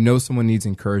 Wow. And you know someone needs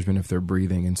encouragement if they're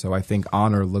breathing. And so I think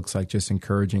honor looks like just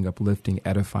encouraging, uplifting,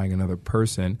 edifying another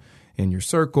person in your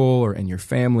circle or in your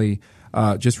family,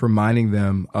 just reminding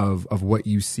them of what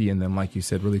you see in them, like you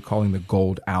said, really calling the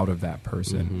gold out of that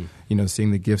person, you know,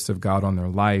 seeing the gifts of God on their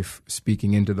life,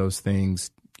 speaking into those things,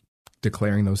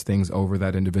 declaring those things over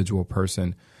that individual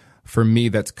person. For me,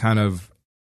 that's kind of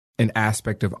an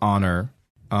aspect of honor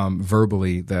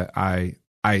verbally that I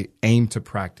aim to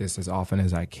practice as often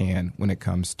as I can when it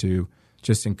comes to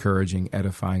just encouraging,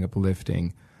 edifying,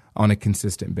 uplifting on a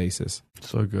consistent basis.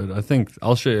 So good. I think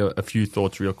I'll share a few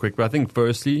thoughts real quick. But I think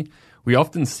firstly, we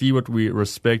often see what we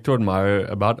respect or admire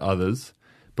about others,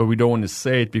 but we don't want to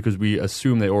say it because we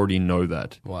assume they already know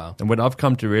that. Wow. And what I've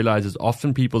come to realize is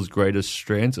often people's greatest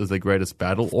strength is their greatest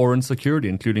battle or insecurity,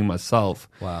 including myself.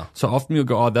 Wow. So often you'll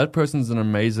go, oh, that person's an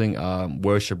amazing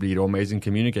worship leader or amazing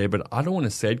communicator, but I don't want to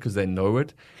say it because they know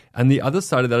it. And the other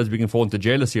side of that is we can fall into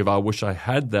jealousy of, I wish I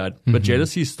had that. But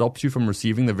jealousy stops you from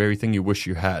receiving the very thing you wish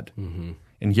you had.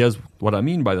 And here's what I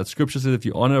mean by that. Scripture says if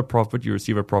you honor a prophet, you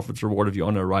receive a prophet's reward. If you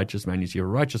honor a righteous man, you receive a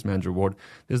righteous man's reward.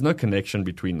 There's no connection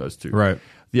between those two. Right.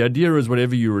 The idea is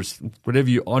whatever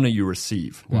you honor, you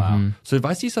receive. Wow. So if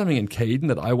I see something in Caden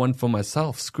that I want for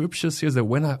myself, Scripture says that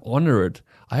when I honor it,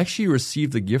 I actually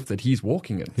receive the gift that he's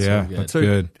walking in. Yeah, that's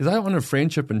good. As I honor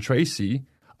friendship in Tracy,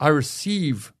 I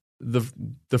receive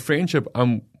the friendship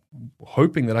I'm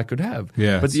hoping that I could have.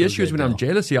 Yeah, but the so issue is good, when I'm though.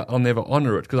 jealous, I'll never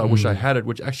honor it because I wish I had it,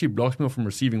 which actually blocks me off from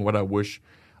receiving what I wish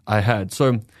I had.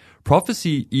 So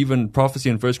prophecy in 1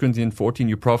 Corinthians 14,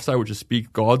 you prophesy, which is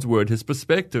speak God's word, his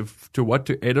perspective to what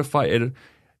to edify,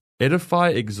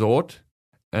 exhort,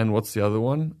 and what's the other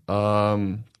one?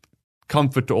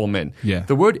 Comfort to all men. Yeah.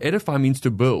 The word edify means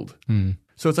to build.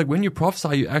 So it's like when you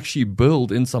prophesy, you actually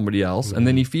build in somebody else. And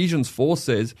then Ephesians 4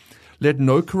 says, let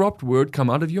no corrupt word come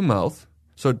out of your mouth.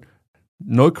 So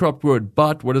no corrupt word,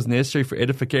 but what is necessary for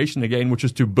edification again, which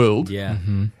is to build. Yeah.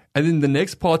 And then the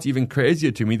next part's even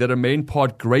crazier to me, that a main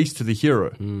part, grace to the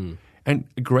hearer. And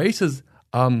grace is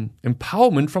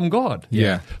empowerment from God.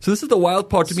 Yeah. So this is the wild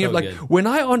part to me So of like, good. when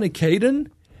I honor Caden,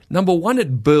 number one,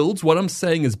 it builds. What I'm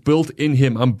saying is built in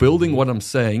him. I'm building what I'm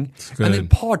saying. good. And then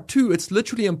part two, it's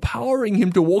literally empowering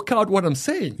him to walk out what I'm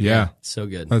saying. Yeah. So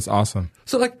good. That's awesome.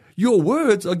 So like your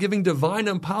words are giving divine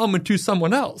empowerment to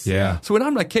someone else. Yeah. So when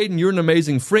I'm like, Caden, you're an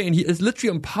amazing friend, it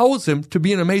literally empowers him to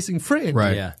be an amazing friend.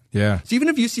 Right. Yeah. Yeah. So even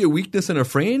if you see a weakness in a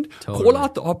friend, Totally. call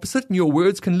out the opposite and your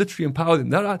words can literally empower them.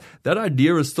 That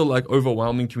idea is still like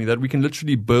overwhelming to me, that we can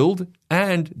literally build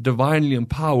and divinely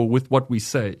empower with what we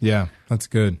say. Yeah. That's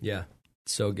good. Yeah.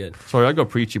 So good. Sorry, I got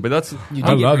preachy, but that's You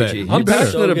I do get love it. preachy. I'm You do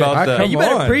passionate so good. about that. Come You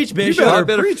better on. preach, Bishop. I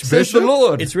better preach, says the Bishop.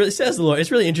 Lord. It's really says the Lord.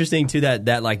 It's really interesting too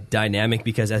that like dynamic,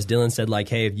 because as Dylan said, like,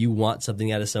 hey, if you want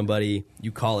something out of somebody,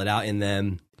 you call it out in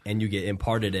them and you get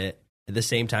imparted it. At the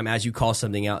same time, as you call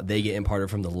something out, they get imparted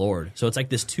from the Lord. So it's like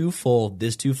this twofold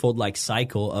like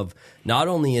cycle of not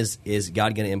only is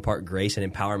God going to impart grace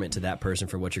and empowerment to that person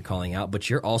for what you're calling out, but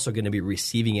you're also going to be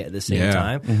receiving it at the same Yeah.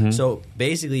 time. So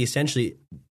basically, essentially,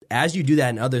 as you do that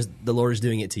in others, the Lord is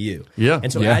doing it to you. Yeah.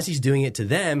 And so Yeah. as he's doing it to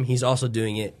them, he's also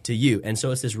doing it to you. And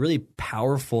so it's this really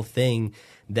powerful thing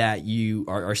that you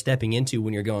are stepping into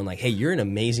when you're going like, hey, you're an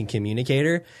amazing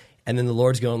communicator. And then the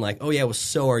Lord's going like, oh yeah, well,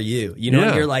 so are you. You know,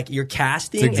 Yeah. you're like, you're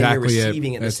casting That's exactly and it. you're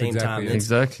receiving at the That's same exactly time. it. It's-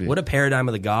 Exactly. What a paradigm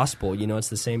of the gospel. You know, it's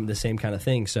the same kind of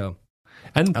thing. So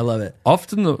And I love it.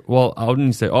 often, I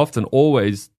wouldn't say often,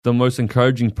 always, the most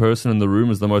encouraging person in the room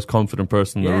is the most confident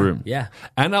person in the room. Yeah,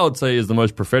 And I would say is the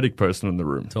most prophetic person in the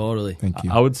room. totally. Thank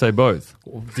you. I would say both.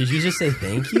 Did you just say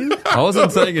thank you? I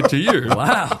wasn't saying it to you.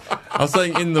 Wow. I was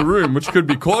saying in the room, which could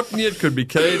be Courtney, it could be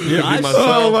Kate, it could be myself.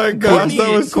 Oh my gosh, that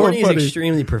was so Courtney funny. is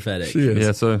extremely prophetic. She is.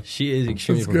 Yeah, so. She is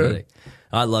extremely That's good. prophetic.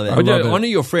 I love it. But yeah, love it. honor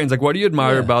your friends. Like, what do you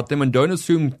admire Yeah. about them? And don't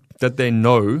assume that they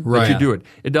know that Right. you do it.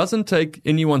 It doesn't take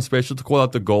anyone special to call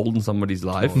out the gold in somebody's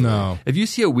life. No. If you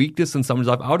see a weakness in somebody's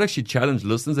life, I would actually challenge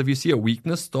listeners. If you see a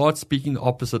weakness, start speaking the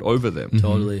opposite over them.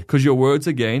 Totally. Because your words,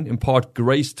 again, impart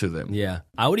grace to them. Yeah.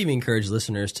 I would even encourage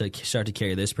listeners to start to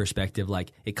carry this perspective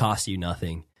like it costs you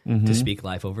nothing to speak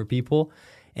life over people.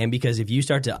 And because if you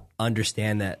start to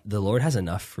understand that the Lord has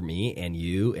enough for me and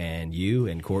you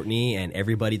and Courtney and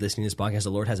everybody listening to this podcast,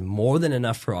 the Lord has more than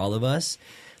enough for all of us,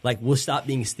 like we'll stop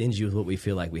being stingy with what we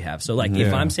feel like we have. So like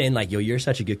if I'm saying like, yo, you're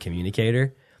such a good communicator,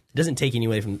 it doesn't take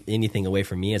anything away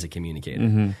from me as a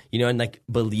communicator. You know, and like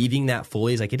believing that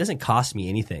fully is like, it doesn't cost me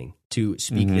anything to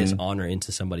speak this honor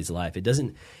into somebody's life. It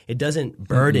doesn't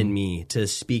burden me to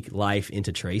speak life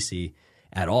into Tracy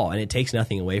at all. And it takes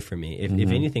nothing away from me. If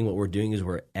anything, what we're doing is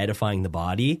we're edifying the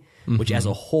body, which as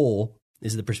a whole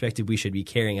is the perspective we should be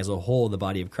carrying as a whole, the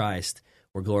body of Christ.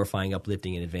 We're glorifying,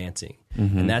 uplifting, and advancing.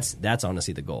 And that's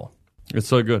honestly the goal. It's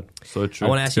so good. So true. I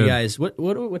want to ask you good. guys,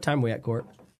 what time are we at, Court?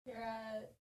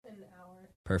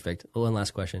 Perfect. One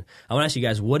last question. I want to ask you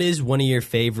guys, what is one of your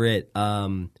favorite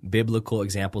biblical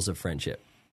examples of friendship?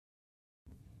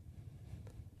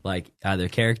 Like either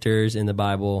characters in the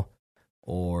Bible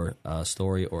or a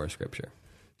story or a scripture.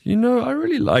 I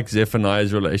really like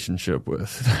Zephaniah's relationship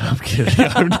with. I'm kidding. I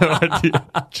have no idea.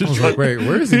 Just Wait,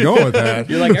 where is he going with that?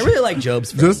 You're like, I really like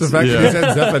Job's friends. Just the fact that he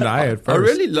said Zephaniah at first. I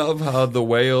really love how the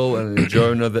whale and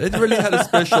Jonah, it really had a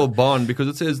special bond because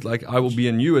it says, like, I will be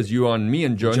in you as you are in me,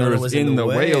 and Jonah was is in the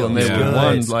whale, and they were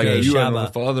one, It's like good. you and Shabbat. my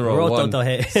Father are one,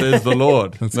 Rototohe. says the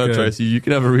Lord. That's No, good. Tracy, you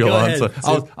can have a real Go ahead. answer.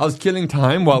 I was killing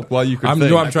time while you could think.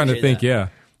 I'm trying to appreciate think. that. Yeah.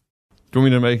 Do you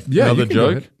want me to make Yeah. another you can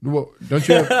do joke? it.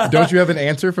 Well, don't you have an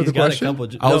answer for He's the got question? a couple.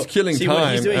 I was killing see, what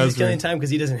he's time doing, as he's killing we- time because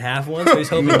he doesn't have one, so he's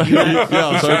hoping you he's I was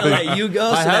trying to hoping- let you go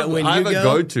so I that when have you a go.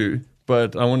 go-to,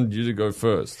 but I wanted you to go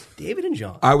first. David and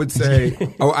John. I would say.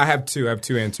 I have two. I have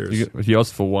two answers. He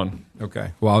asked for one.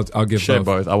 Okay. Well, I'll give Share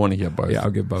both. both. I want to hear both. Yeah,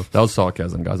 I'll give both. That was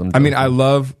sarcasm, guys. I mean, I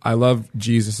love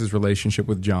Jesus' relationship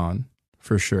with John,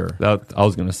 for sure. I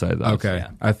was going to say that. Okay. Yeah.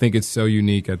 I think it's so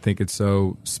unique. I think it's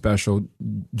so special.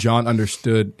 John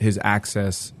understood his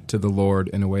access to the Lord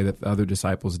in a way that the other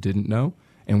disciples didn't know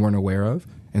and weren't aware of.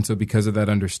 And so because of that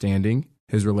understanding,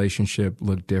 his relationship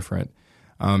looked different.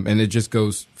 And it just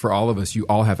goes for all of us. You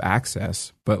all have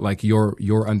access, but like your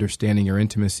understanding, your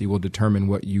intimacy will determine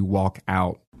what you walk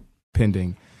out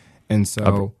pending. And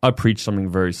so I preached something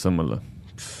very similar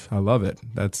I love it.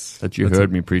 That you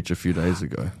heard me preach a few days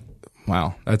ago.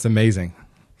 Wow, that's amazing.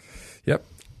 Yep.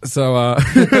 So,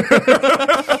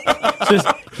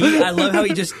 I love how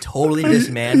he just totally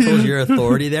dismantles your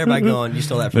authority there by going, "You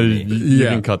stole that from me." You Yeah.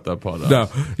 can cut that part out. no,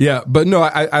 yeah, but no,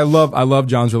 I love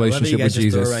John's I love that you relationship guys with just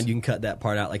Jesus. throw around. You can cut that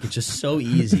part out. Like it's just so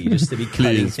easy just to be cutting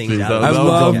Please, things please, out. that I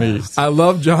was on me.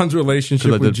 love John's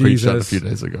relationship Because I with did preach that a Jesus. few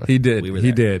days ago. He did. We were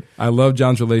He there. did. I love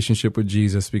John's relationship with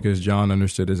Jesus because John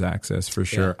understood his access for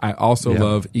sure. I also Yeah.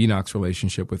 love Enoch's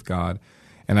relationship with God.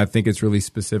 And I think it's really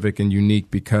specific and unique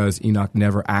because Enoch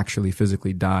never actually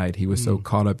physically died. He was so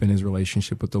caught up in his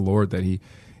relationship with the Lord that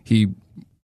he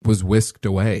was whisked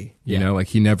away. You know, like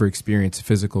he never experienced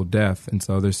physical death. And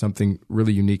so there's something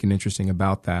really unique and interesting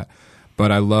about that.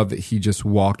 But I love that he just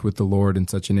walked with the Lord in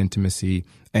such an intimacy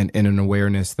and in an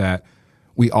awareness that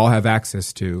we all have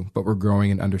access to, but we're growing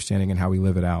in understanding and how we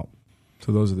live it out.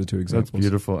 So those are the two examples. That's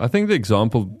beautiful. I think the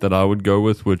example that I would go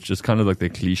with, which is kind of like the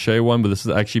cliche one, but this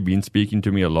has actually been speaking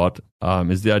to me a lot,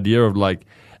 is the idea of like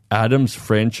Adam's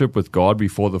friendship with God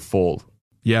before the fall.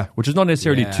 Yeah. Which is not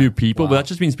necessarily Yeah. two people, but Wow. that's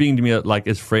just been speaking to me like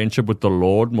his friendship with the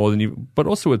Lord more than even, but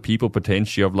also with people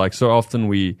potentially of like so often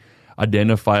we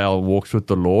identify our walks with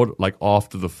the Lord like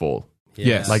after the fall.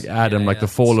 Yes. Like Adam, Yeah, like yeah. the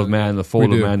fall So of man, the fall We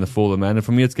of do. man, the fall of man. And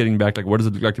for me, it's getting back like, what does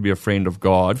it look like to be a friend of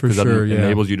God? For Because sure, that yeah.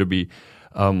 enables you to be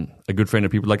a good friend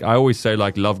of people. Like I always say,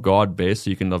 like love God best so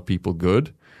you can love people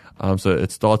good. So it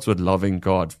starts with loving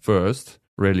God first,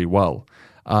 really well.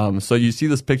 So you see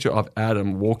this picture of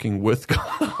Adam walking with God.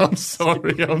 I'm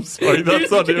sorry. That's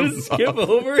on him. Skip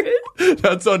over it.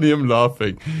 That's on him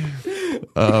laughing.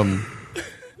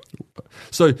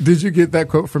 So Did you get that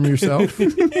quote from yourself?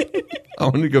 I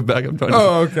want to go back. I'm trying.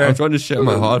 Oh, okay. I'm trying to share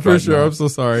my heart For right sure. now. I'm so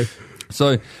sorry.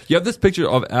 So you have this picture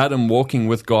of Adam walking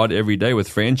with God every day with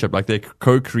friendship. Like they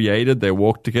co-created, they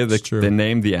walked together, It's true. they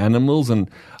named the animals.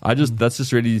 And that's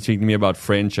just really speaking to me about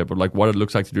friendship or like what it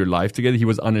looks like to do life together. He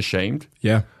was unashamed.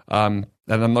 Yeah. And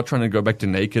I'm not trying to go back to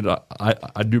naked.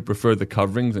 I do prefer the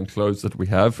coverings and clothes that we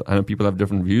have. I know people have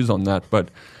different views on that, but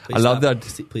I love that.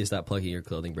 Please stop plugging your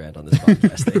clothing brand on this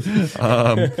podcast.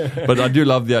 Thank you. But I do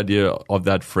love the idea of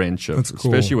that friendship, That's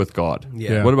cool. especially with God.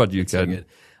 Yeah. What about you, So Ken? good.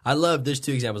 There's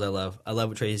two examples I love. I love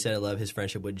what Tracy said. I love his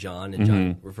friendship with John, and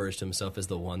John refers to himself as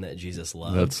the one that Jesus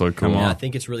loved. That's so cool. And I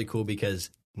think it's really cool because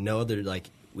no other,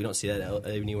 we don't see that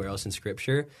anywhere else in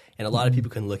Scripture. And a lot of people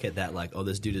can look at that like, oh,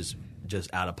 this dude is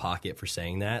just out of pocket for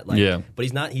saying that. Like, Yeah. But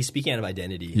he's not. He's speaking out of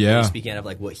identity. Yeah. He's speaking out of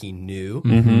like what he knew.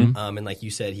 And like you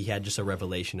said, he had just a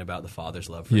revelation about the Father's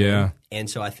love for Yeah. him. And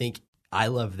so I think I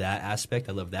love that aspect.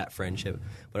 I love that friendship.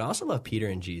 But I also love Peter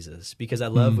and Jesus because I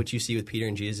love what you see with Peter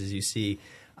and Jesus. You see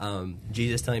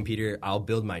Jesus telling Peter, "I'll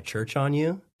build my church on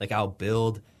you. Like I'll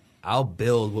build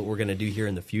what we're going to do here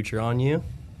in the future on you."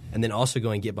 And then also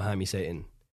going, "Get behind me, Satan."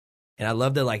 And I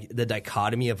love the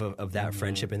dichotomy of that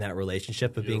friendship and that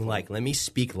relationship of being like, let me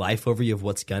speak life over you of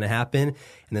what's going to happen, and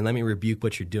then let me rebuke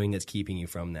what you're doing that's keeping you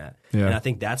from that. Yeah. And I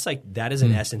think that is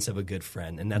an essence of a good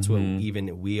friend, and that's what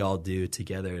even we all do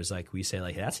together. Is like we say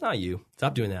like, hey, that's not you.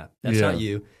 Stop doing that. That's Yeah. not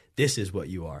you. This is what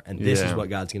you are, and this is Yeah. what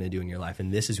God's going to do in your life,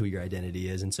 and this is who your identity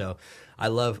is. And so I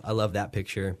love that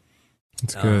picture.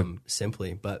 It's good.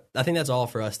 Simply, but I think that's all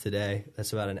for us today.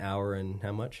 That's about an hour and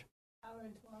how much?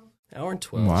 Hour and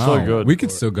 12. Wow. So good. We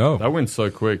could still go. That went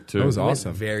so quick too. That was It went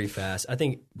awesome. very fast. I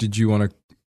think Did you want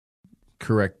to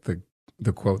correct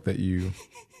the quote that you,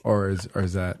 or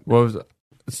is that? Well,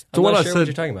 I'm what not I sure said, what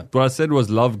you're talking about. What I said was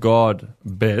love God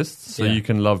best, so Yeah. you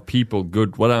can love people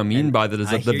good. What I mean by that is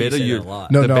I that the hear better say you, that a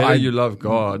lot. No, the better I- you love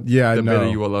God, Yeah, I the better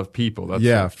know. you will love people. That's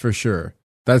Yeah, for sure.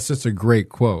 That's just a great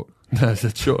quote.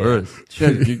 it sure is. Yeah,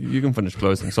 you can finish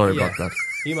closing. Sorry about that.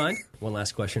 Do you mind? One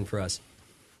last question for us.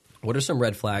 What are some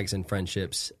red flags in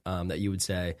friendships that you would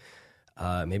say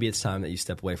maybe it's time that you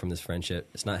step away from this friendship?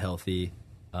 It's not healthy.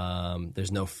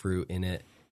 There's no fruit in it,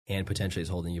 and potentially it's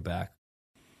holding you back.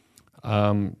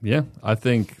 Yeah, I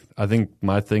think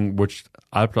my thing, which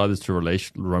I apply this to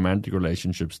romantic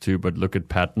relationships too, but look at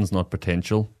patterns, not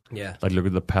potential. Yeah. Like look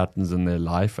at the patterns in their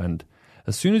life, and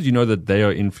as soon as you know that they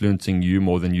are influencing you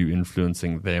more than you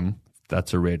influencing them,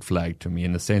 that's a red flag to me.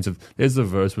 In the sense of, there's a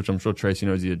verse which I'm sure Tracy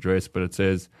knows the address, but it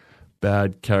says,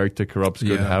 "Bad character corrupts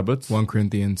good habits." 1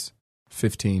 Corinthians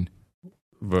 15.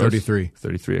 Verse 33.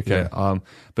 33, okay. Yeah.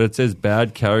 But it says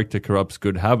bad character corrupts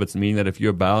good habits, meaning that if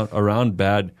you're around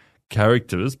bad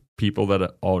characters, people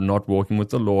that are not walking with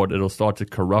the Lord, it'll start to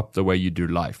corrupt the way you do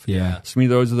life. Yeah. To me,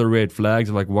 those are the red flags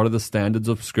of like, what are the standards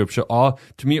of Scripture? Are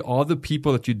the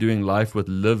people that you're doing life with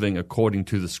living according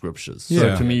to the Scriptures? So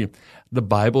Yeah. to me, the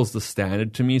Bible's the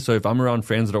standard to me. So if I'm around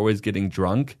friends that are always getting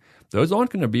drunk, those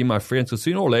aren't going to be my friends. So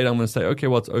sooner or later, I'm going to say, okay,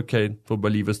 well, it's okay for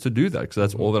believers to do that because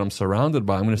that's all that I'm surrounded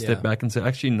by. I'm going to step back and say,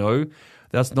 actually, no,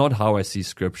 that's not how I see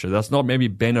Scripture. That's not maybe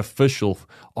beneficial.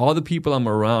 Are the people I'm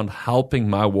around helping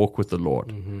my walk with the Lord?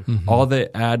 Mm-hmm. Are they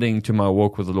adding to my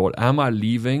walk with the Lord? Am I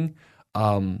leaving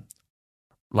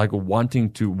like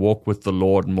wanting to walk with the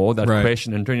Lord more? That Right.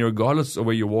 question, and regardless of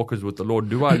where your walk is with the Lord,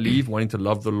 do I leave wanting to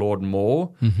love the Lord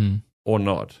more or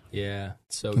not? Yeah,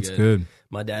 so That's good.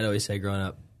 My dad always said growing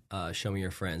up, show me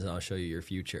your friends and I'll show you your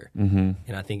future. Mm-hmm.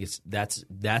 And I think that's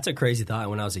a crazy thought.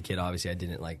 When I was a kid, obviously I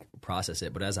didn't like process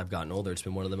it, but as I've gotten older, it's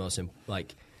been one of the most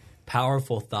like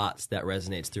powerful thoughts that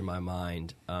resonates through my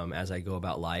mind as I go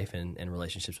about life and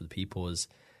relationships with people is,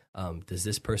 does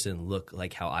this person look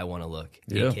like how I want to look?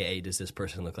 Yeah. AKA, does this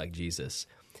person look like Jesus?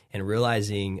 And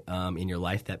realizing in your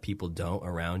life that people don't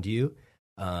around you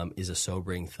is a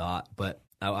sobering thought. But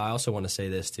I also want to say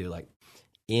this too, like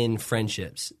in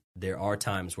friendships, there are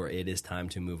times where it is time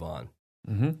to move on.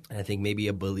 Mm-hmm. And I think maybe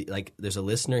there's a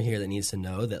listener here that needs to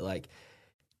know that like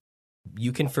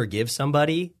you can forgive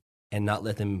somebody and not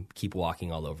let them keep walking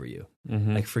all over you.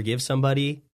 Mm-hmm. Like forgive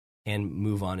somebody and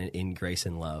move on in grace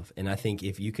and love. And I think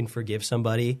if you can forgive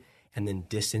somebody and then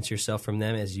distance yourself from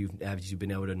them as you've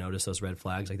been able to notice those red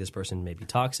flags, like this person may be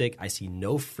toxic. I see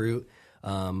no fruit.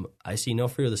 I see no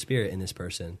fruit of the Spirit in this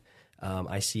person.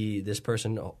 I see this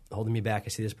person holding me back. I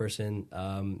see this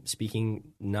person speaking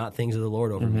not things of the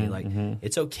Lord over me. Like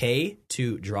it's okay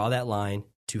to draw that line,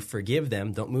 to forgive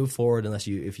them. Don't move forward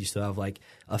if you still have like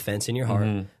offense in your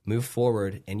heart. Move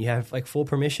forward, and you have like full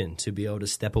permission to be able to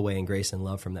step away in grace and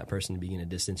love from that person and begin to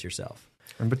distance yourself.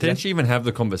 And potentially even have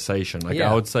the conversation. Like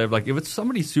Yeah. I would say, like if it's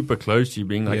somebody super close to you,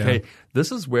 being like, Yeah. "Hey,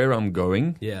 this is where I'm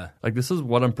going. Yeah. Like this is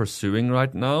what I'm pursuing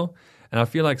right now." And I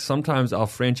feel like sometimes our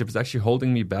friendship is actually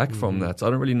holding me back from that. So I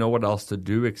don't really know what else to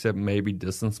do except maybe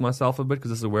distance myself a bit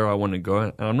because this is where I want to go,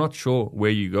 and I'm not sure where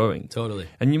you're going. Totally.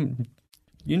 And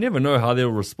you never know how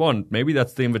they'll respond. Maybe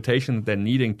that's the invitation that they're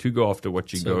needing to go after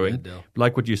what you're So going. good, Dale.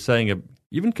 Like what you're saying,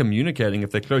 even communicating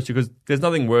if they're close to you, because there's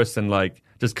nothing worse than like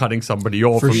just cutting somebody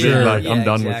off For and sure. being like, I'm Yeah,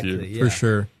 done exactly. with you. Yeah. For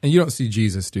sure. And you don't see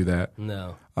Jesus do that.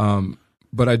 No.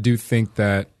 But I do think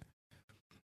that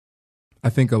I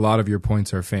think a lot of your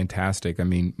points are fantastic. I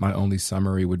mean, my only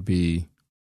summary would be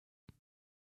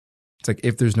it's like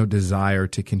if there's no desire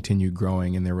to continue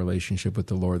growing in their relationship with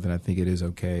the Lord, then I think it is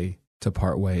okay to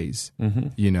part ways,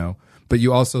 you know. But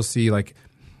you also see, like,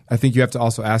 I think you have to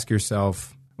also ask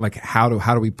yourself, like, how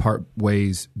do we part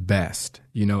ways best?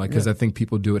 You know, like, because I think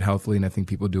people do it healthily and I think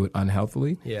people do it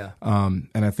unhealthily. Yeah. And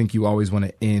I think you always want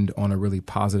to end on a really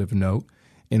positive note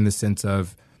in the sense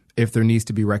of if there needs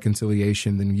to be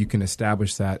reconciliation, then you can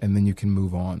establish that and then you can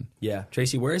move on. Yeah.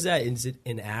 Tracy, where is that? Is it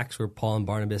in Acts where Paul and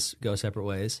Barnabas go separate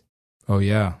ways? Oh,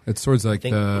 yeah. It's towards like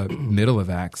think- the middle of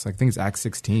Acts. I think it's Acts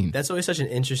 16. That's always such an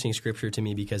interesting scripture to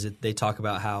me because they talk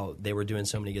about how they were doing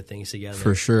so many good things together.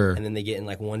 For sure. And then they get in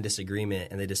like one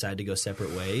disagreement and they decide to go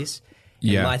separate ways. And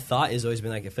Yeah. my thought has always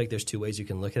been like, I feel like there's two ways you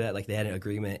can look at it. Like they had an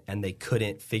agreement and they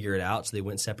couldn't figure it out, so they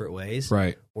went separate ways.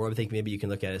 Right. Or I think maybe you can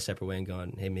look at it a separate way and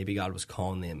going, hey, maybe God was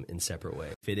calling them in separate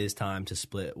ways. If it is time to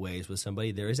split ways with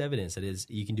somebody, there is evidence that is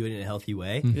you can do it in a healthy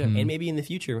way. And maybe in the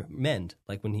future mend,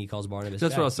 like when he calls Barnabas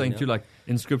That's back, what I was saying you know? too. Like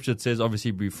in Scripture, it says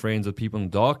obviously be friends with people in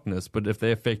darkness, but if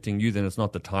they're affecting you, then it's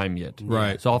not the time yet.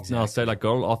 Right. So often I'll say like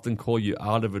God will often call you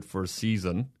out of it for a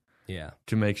season Yeah.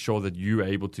 to make sure that you're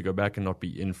able to go back and not be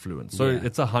influenced. So Yeah.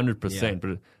 it's 100%.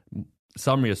 But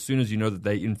summary, as soon as you know that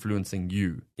they're influencing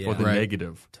you for the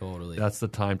negative, totally, that's the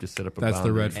time to set up a That's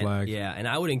boundary. the red flag. And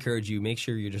I would encourage you, make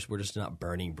sure we're just not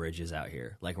burning bridges out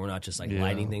here. Like, we're not just like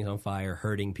lighting things on fire,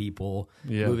 hurting people,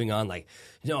 moving on. Like,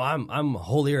 I'm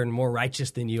holier and more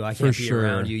righteous than you. I can't be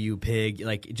around you, you pig.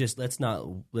 Like, just let's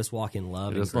walk in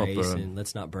love and grace, and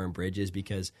let's not burn bridges,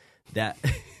 because that.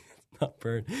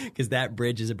 Because that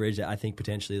bridge is a bridge that I think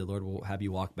potentially the Lord will have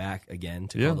you walk back again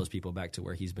to call those people back to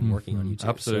where He's been working on you too.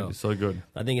 Absolutely, so good.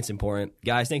 I think it's important.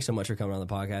 Guys, thanks so much for coming on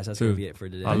the podcast. That's going to be it for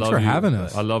today. Thanks for having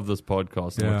us. I love this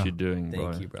podcast and what you're doing.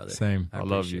 Thank you, brother. Same. I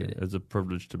love you. It's a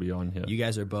privilege to be on here. You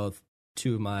guys are both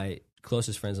two of my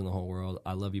closest friends in the whole world.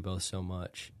 I love you both so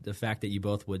much. The fact that you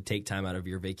both would take time out of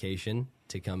your vacation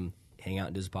to come hang out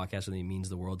and do this podcast with me means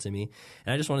the world to me.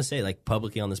 And I just want to say, like,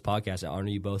 publicly on this podcast, I honor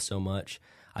you both so much.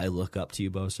 I look up to you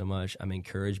both so much. I'm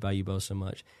encouraged by you both so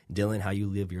much. Dylan, how you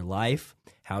live your life,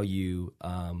 how you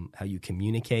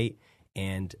communicate,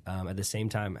 and at the same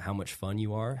time, how much fun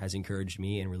you are has encouraged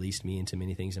me and released me into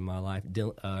many things in my life.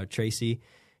 Tracy,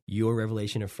 your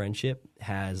revelation of friendship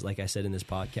has, like I said in this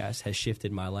podcast, has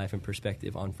shifted my life and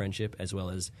perspective on friendship, as well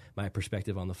as my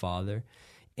perspective on the Father.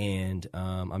 And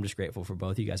I'm just grateful for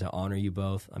both you guys. I honor you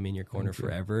both. I'm in your corner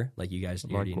forever. Like, you guys,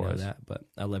 you already know that. But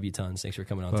I love you tons. Thanks for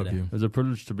coming on today. It's a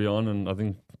privilege to be on, and I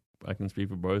think I can speak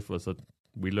for both of us that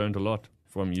we learned a lot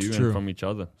from you and from each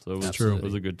other. So it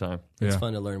was a good time. It's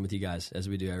fun to learn with you guys, as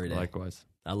we do every day. Likewise.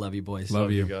 I love you, boys.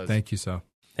 Love you guys. Thank you so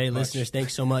Hey, listeners,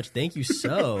 thanks so much. Thank you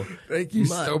so Thank you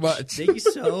so much. Thank you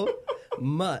so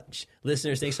much.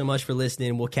 Listeners, thanks so much for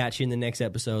listening. We'll catch you in the next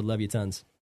episode. Love you tons.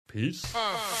 Peace.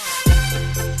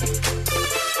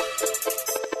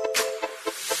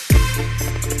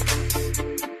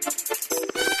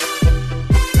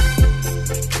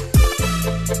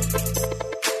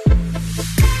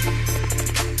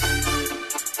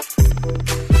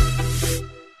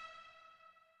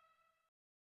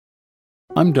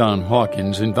 I'm Don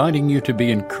Hawkins, inviting you to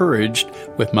be encouraged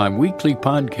with my weekly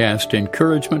podcast,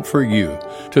 Encouragement for You.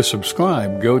 To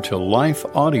subscribe, go to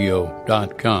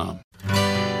lifeaudio.com.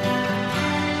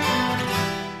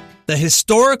 The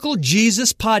Historical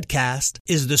Jesus Podcast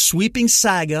is the sweeping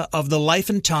saga of the life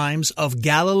and times of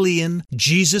Galilean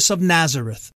Jesus of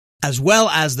Nazareth, as well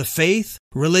as the faith,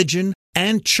 religion,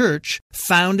 and church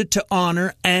founded to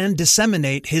honor and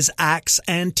disseminate his acts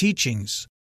and teachings.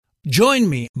 Join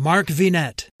me, Mark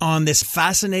Vinette, on this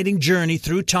fascinating journey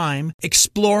through time,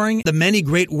 exploring the many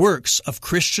great works of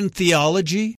Christian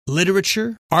theology,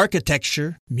 literature,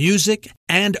 architecture, music,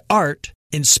 and art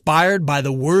inspired by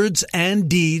the words and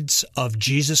deeds of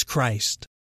Jesus Christ.